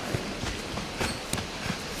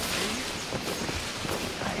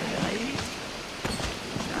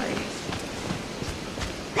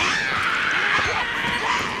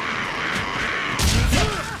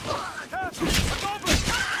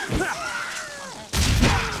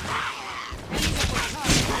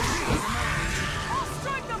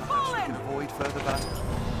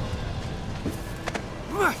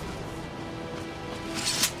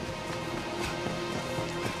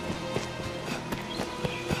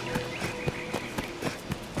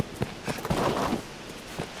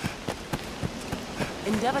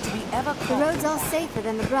 Endeavor to be ever The roads are safer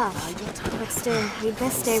than the brush, but still, we'd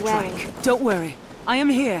best stay wary. Don't worry, I am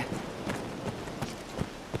here.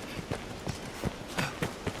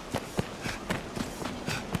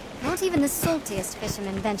 Not even the saltiest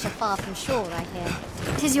fishermen venture far from shore, I hear.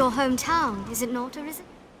 'Tis your hometown, is it not, Arisen?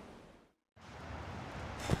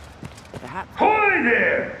 Perhaps... Hoy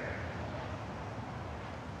there!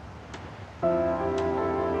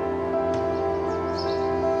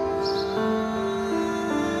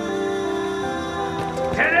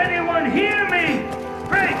 Can anyone hear me?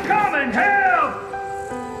 Pray come and help!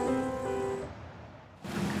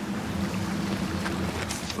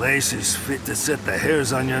 Place is fit to set the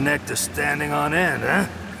hairs on your neck to standing on end, huh?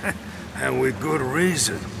 And with good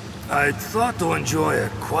reason. I'd thought to enjoy a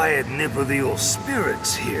quiet nip of the old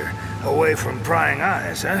spirits here, away from prying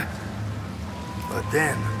eyes, eh? But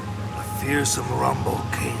then, a fearsome rumble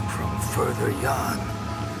came from further yon.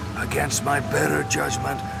 Against my better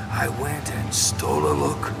judgment, I went and stole a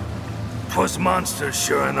look. 'Twas monsters,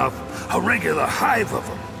 sure enough, a regular hive of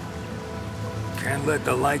them. Can't let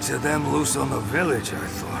the likes of them loose on the village, I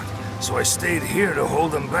thought, so I stayed here to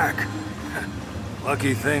hold them back.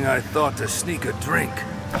 Lucky thing I thought to sneak a drink.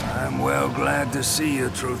 I'm well glad to see you,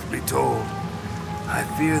 truth be told. I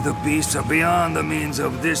fear the beasts are beyond the means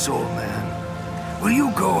of this old man. Will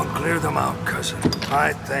you go and clear them out, cousin?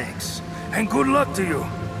 My thanks. And good luck to you.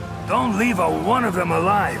 Don't leave a one of them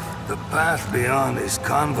alive. The path beyond is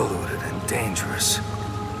convoluted and dangerous.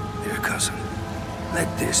 Here, cousin.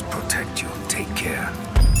 Let this protect you. Take care.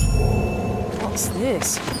 What's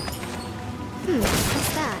this?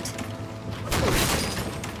 What's that?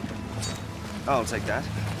 I'll take that.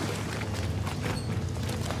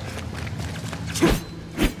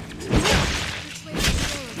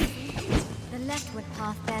 The leftward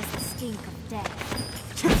path bears the stink of death.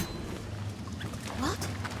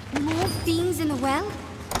 What? More fiends in the well?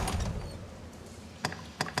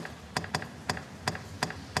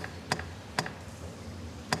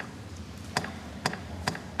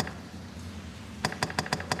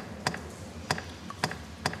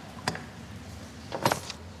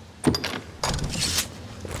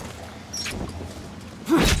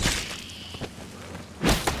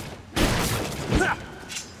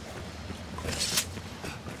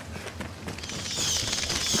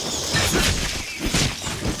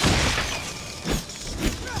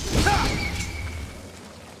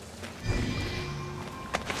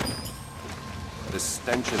 The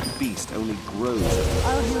stench of beast only grows.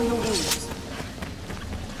 I'll heal your wounds.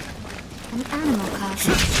 An animal carcass.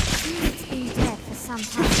 It's been dead for some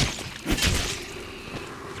time.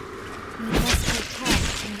 We must take care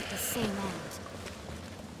to meet the same end.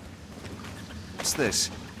 What's this?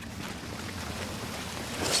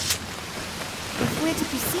 If we're to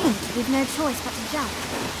proceed, we've no choice but to jump.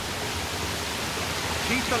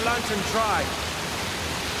 Keep the lantern dry.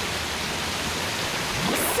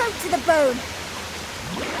 Soaked to the bone!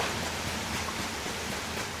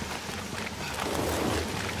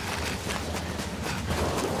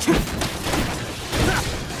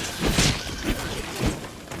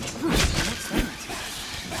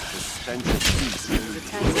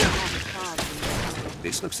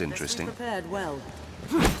 This looks interesting. Prepared well.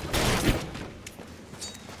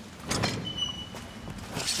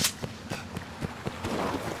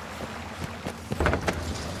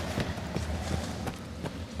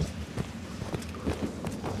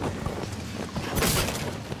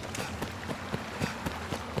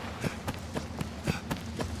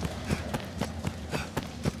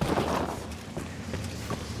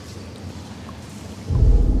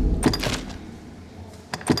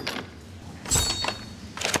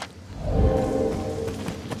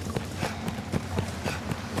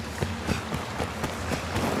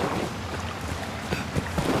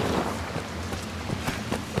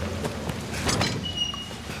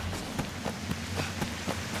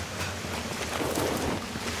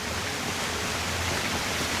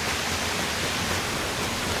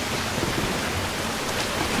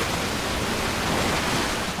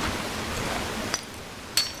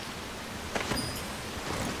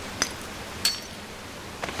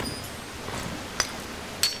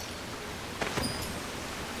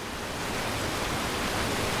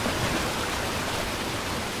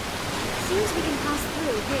 Seems we can pass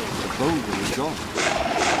through here. The boulder is gone.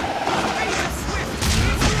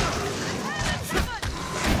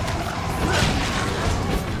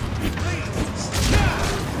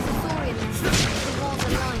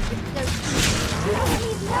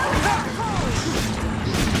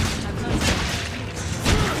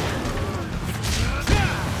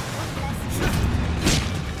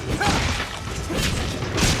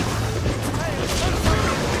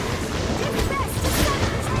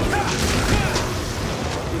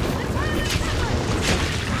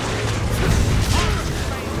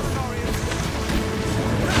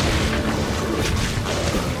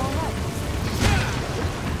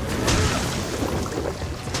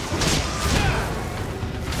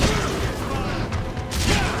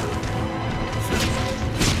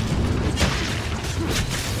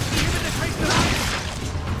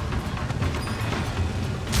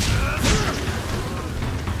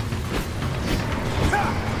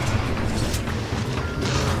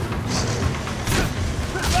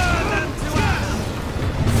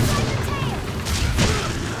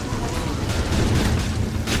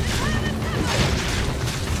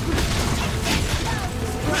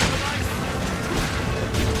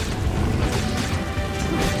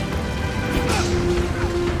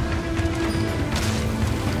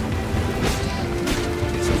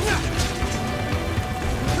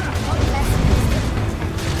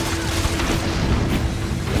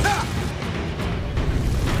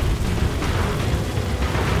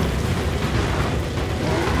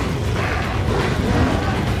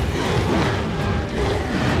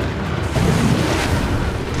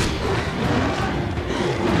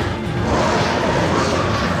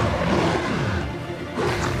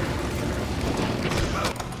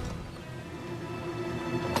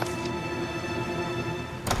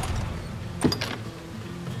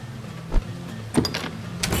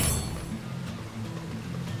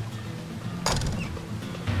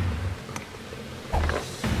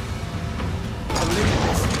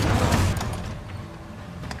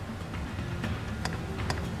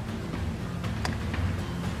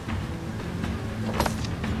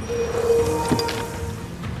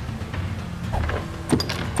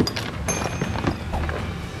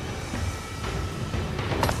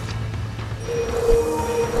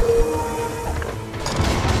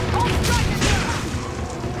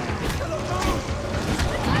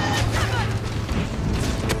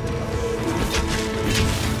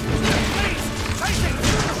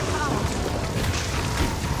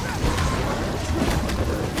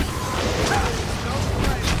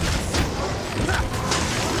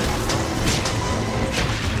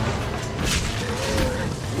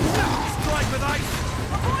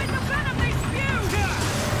 Avoid the venom they spew!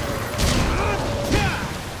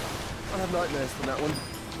 I have nightmares from that one.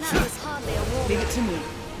 That was hardly a war. Leave it to me.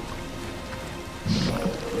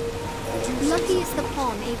 Lucky is the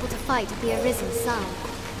pawn able to fight at the Arisen side.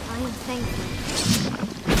 I am thankful.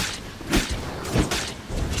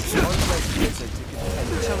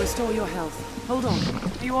 I shall restore your health. Hold on.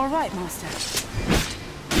 Are you all right, Master?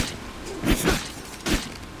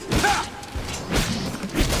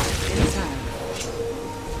 In time.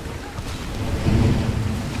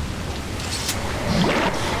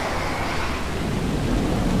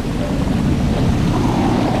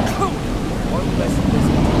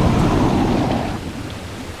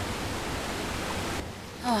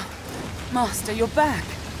 Ah, Master, you're back.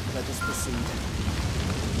 Let us proceed.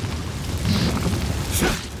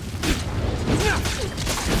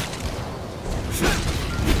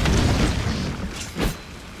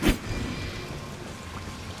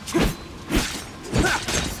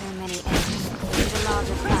 So many eggs. It's a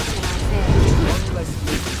larger flash than I feared.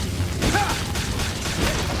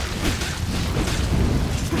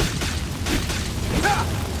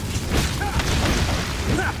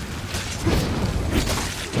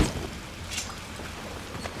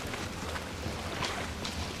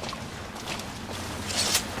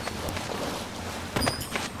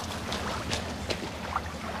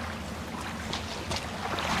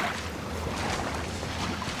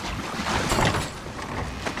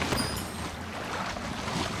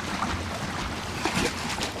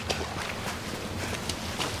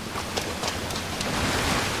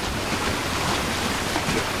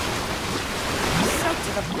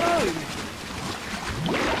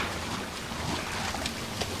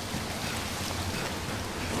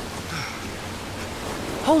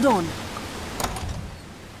 Hold on.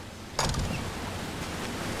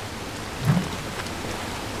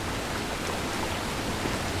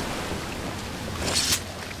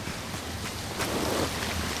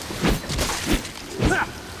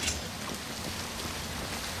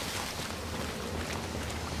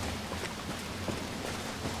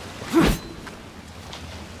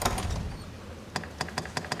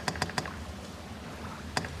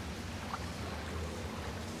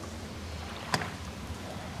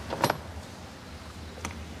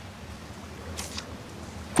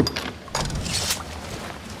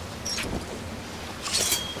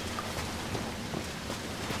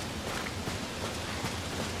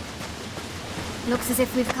 Looks as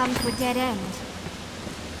if we've come to a dead end.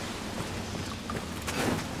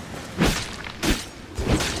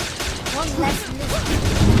 One less mission.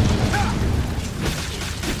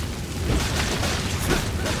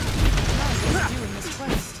 Doing this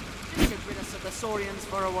quest. Get rid us of the Saurians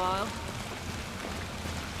for a while.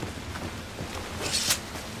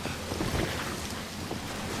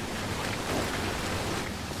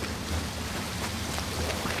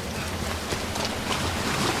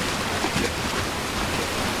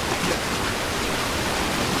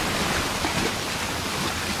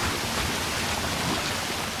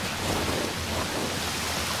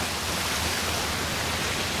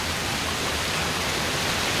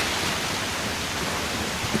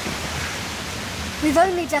 We've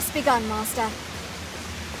only just begun, Master.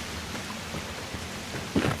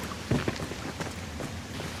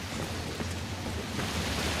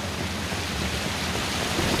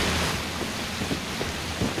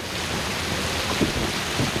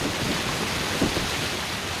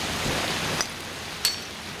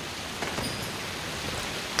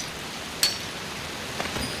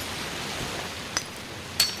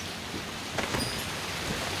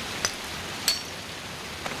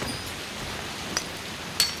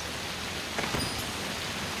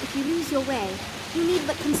 If you lose your way, you need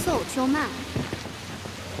but consult your map.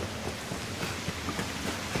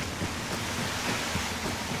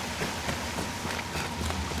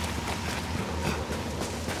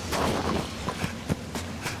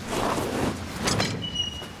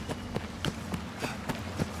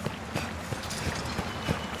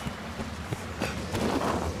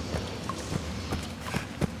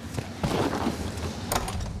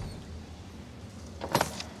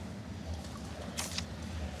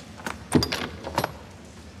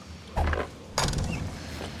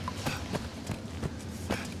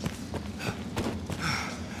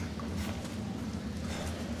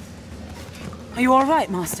 Are you all right,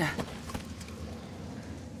 Master?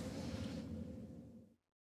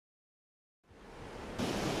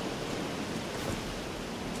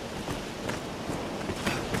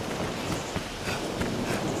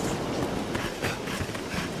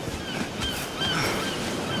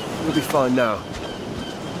 We'll be fine now.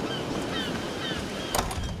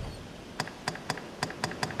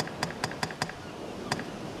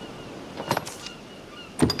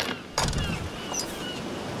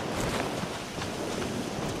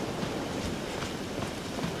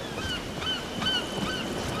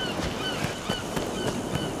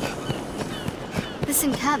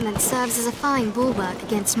 This encampment serves as a fine bulwark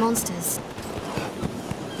against monsters.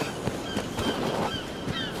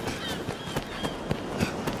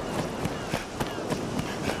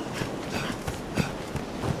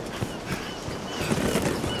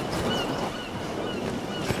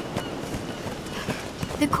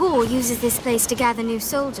 The Corps uses this place to gather new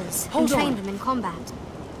soldiers and train them in combat.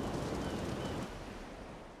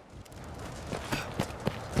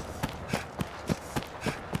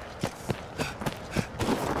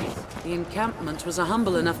 The encampment was a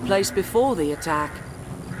humble enough place before the attack.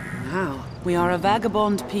 Now, we are a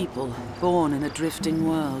vagabond people, born in a drifting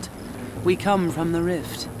world. We come from the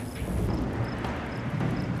Rift.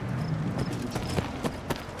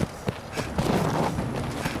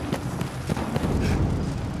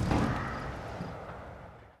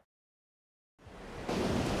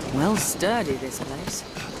 Well sturdy, this place.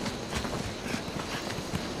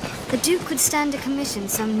 The Duke could stand to commission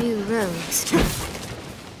some new roads.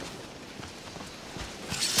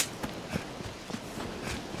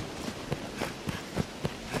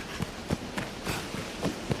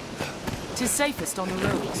 Tis safest on the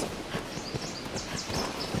roads.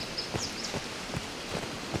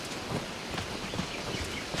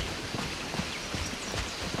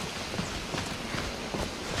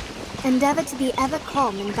 Endeavor to be ever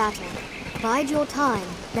calm in battle. Bide your time,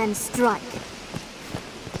 then strike.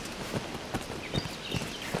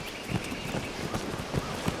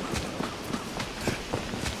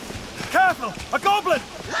 Careful! A goblin!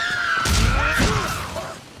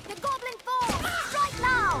 The goblin falls! Strike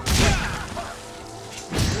now!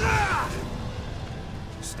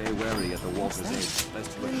 Stay wary at the water's edge,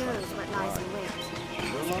 lest you Who knows what lies in wait?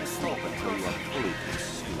 will not stop until you are fully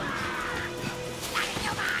consumed.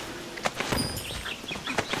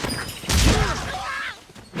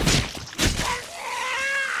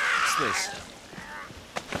 What's this?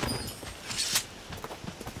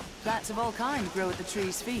 Plants of all kinds grow at the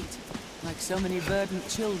tree's feet, like so many verdant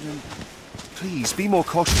children. Please, be more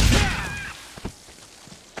cautious.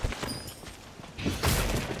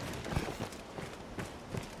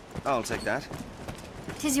 I'll take that.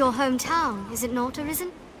 'Tis your hometown, is it not,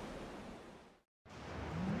 Arisen?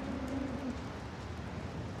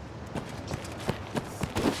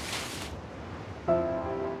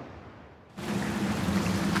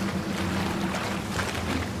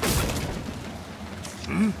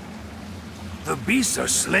 The beasts are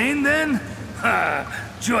slain then? Ha!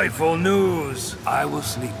 Joyful news! I will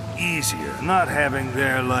sleep easier, not having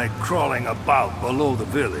their like crawling about below the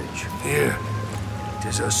village. Here,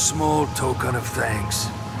 'tis a small token of thanks.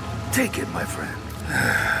 Take it, my friend.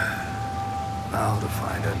 Now to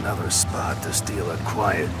find another spot to steal a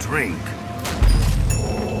quiet drink.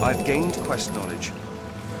 I've gained quest knowledge.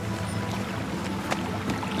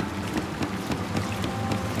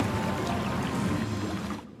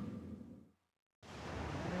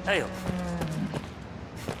 Hail.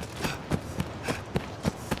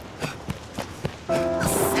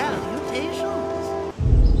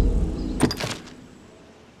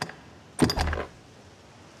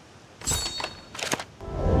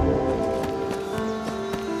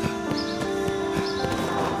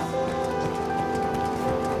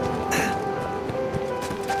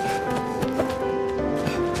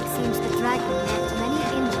 Seems the dragon left many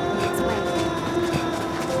injured in its way.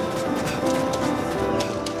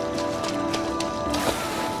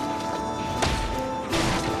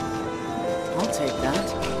 I'll take that.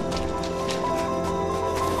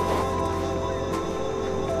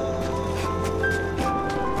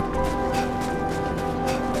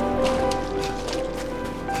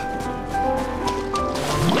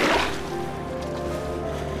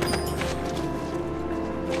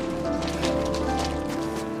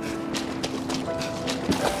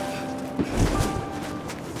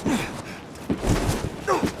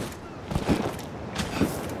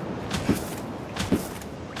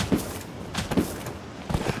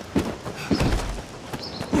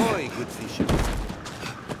 Boy, good fisher.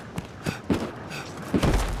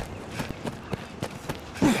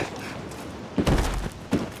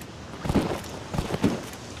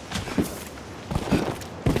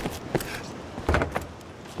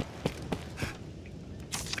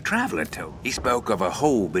 A traveller told. He spoke of a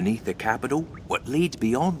hole beneath the capital, what leads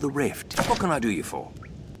beyond the rift. What can I do you for?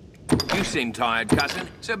 You seem tired, cousin.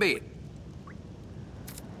 So be it.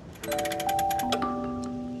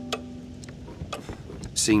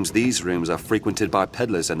 Seems these rooms are frequented by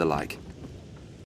peddlers and the like.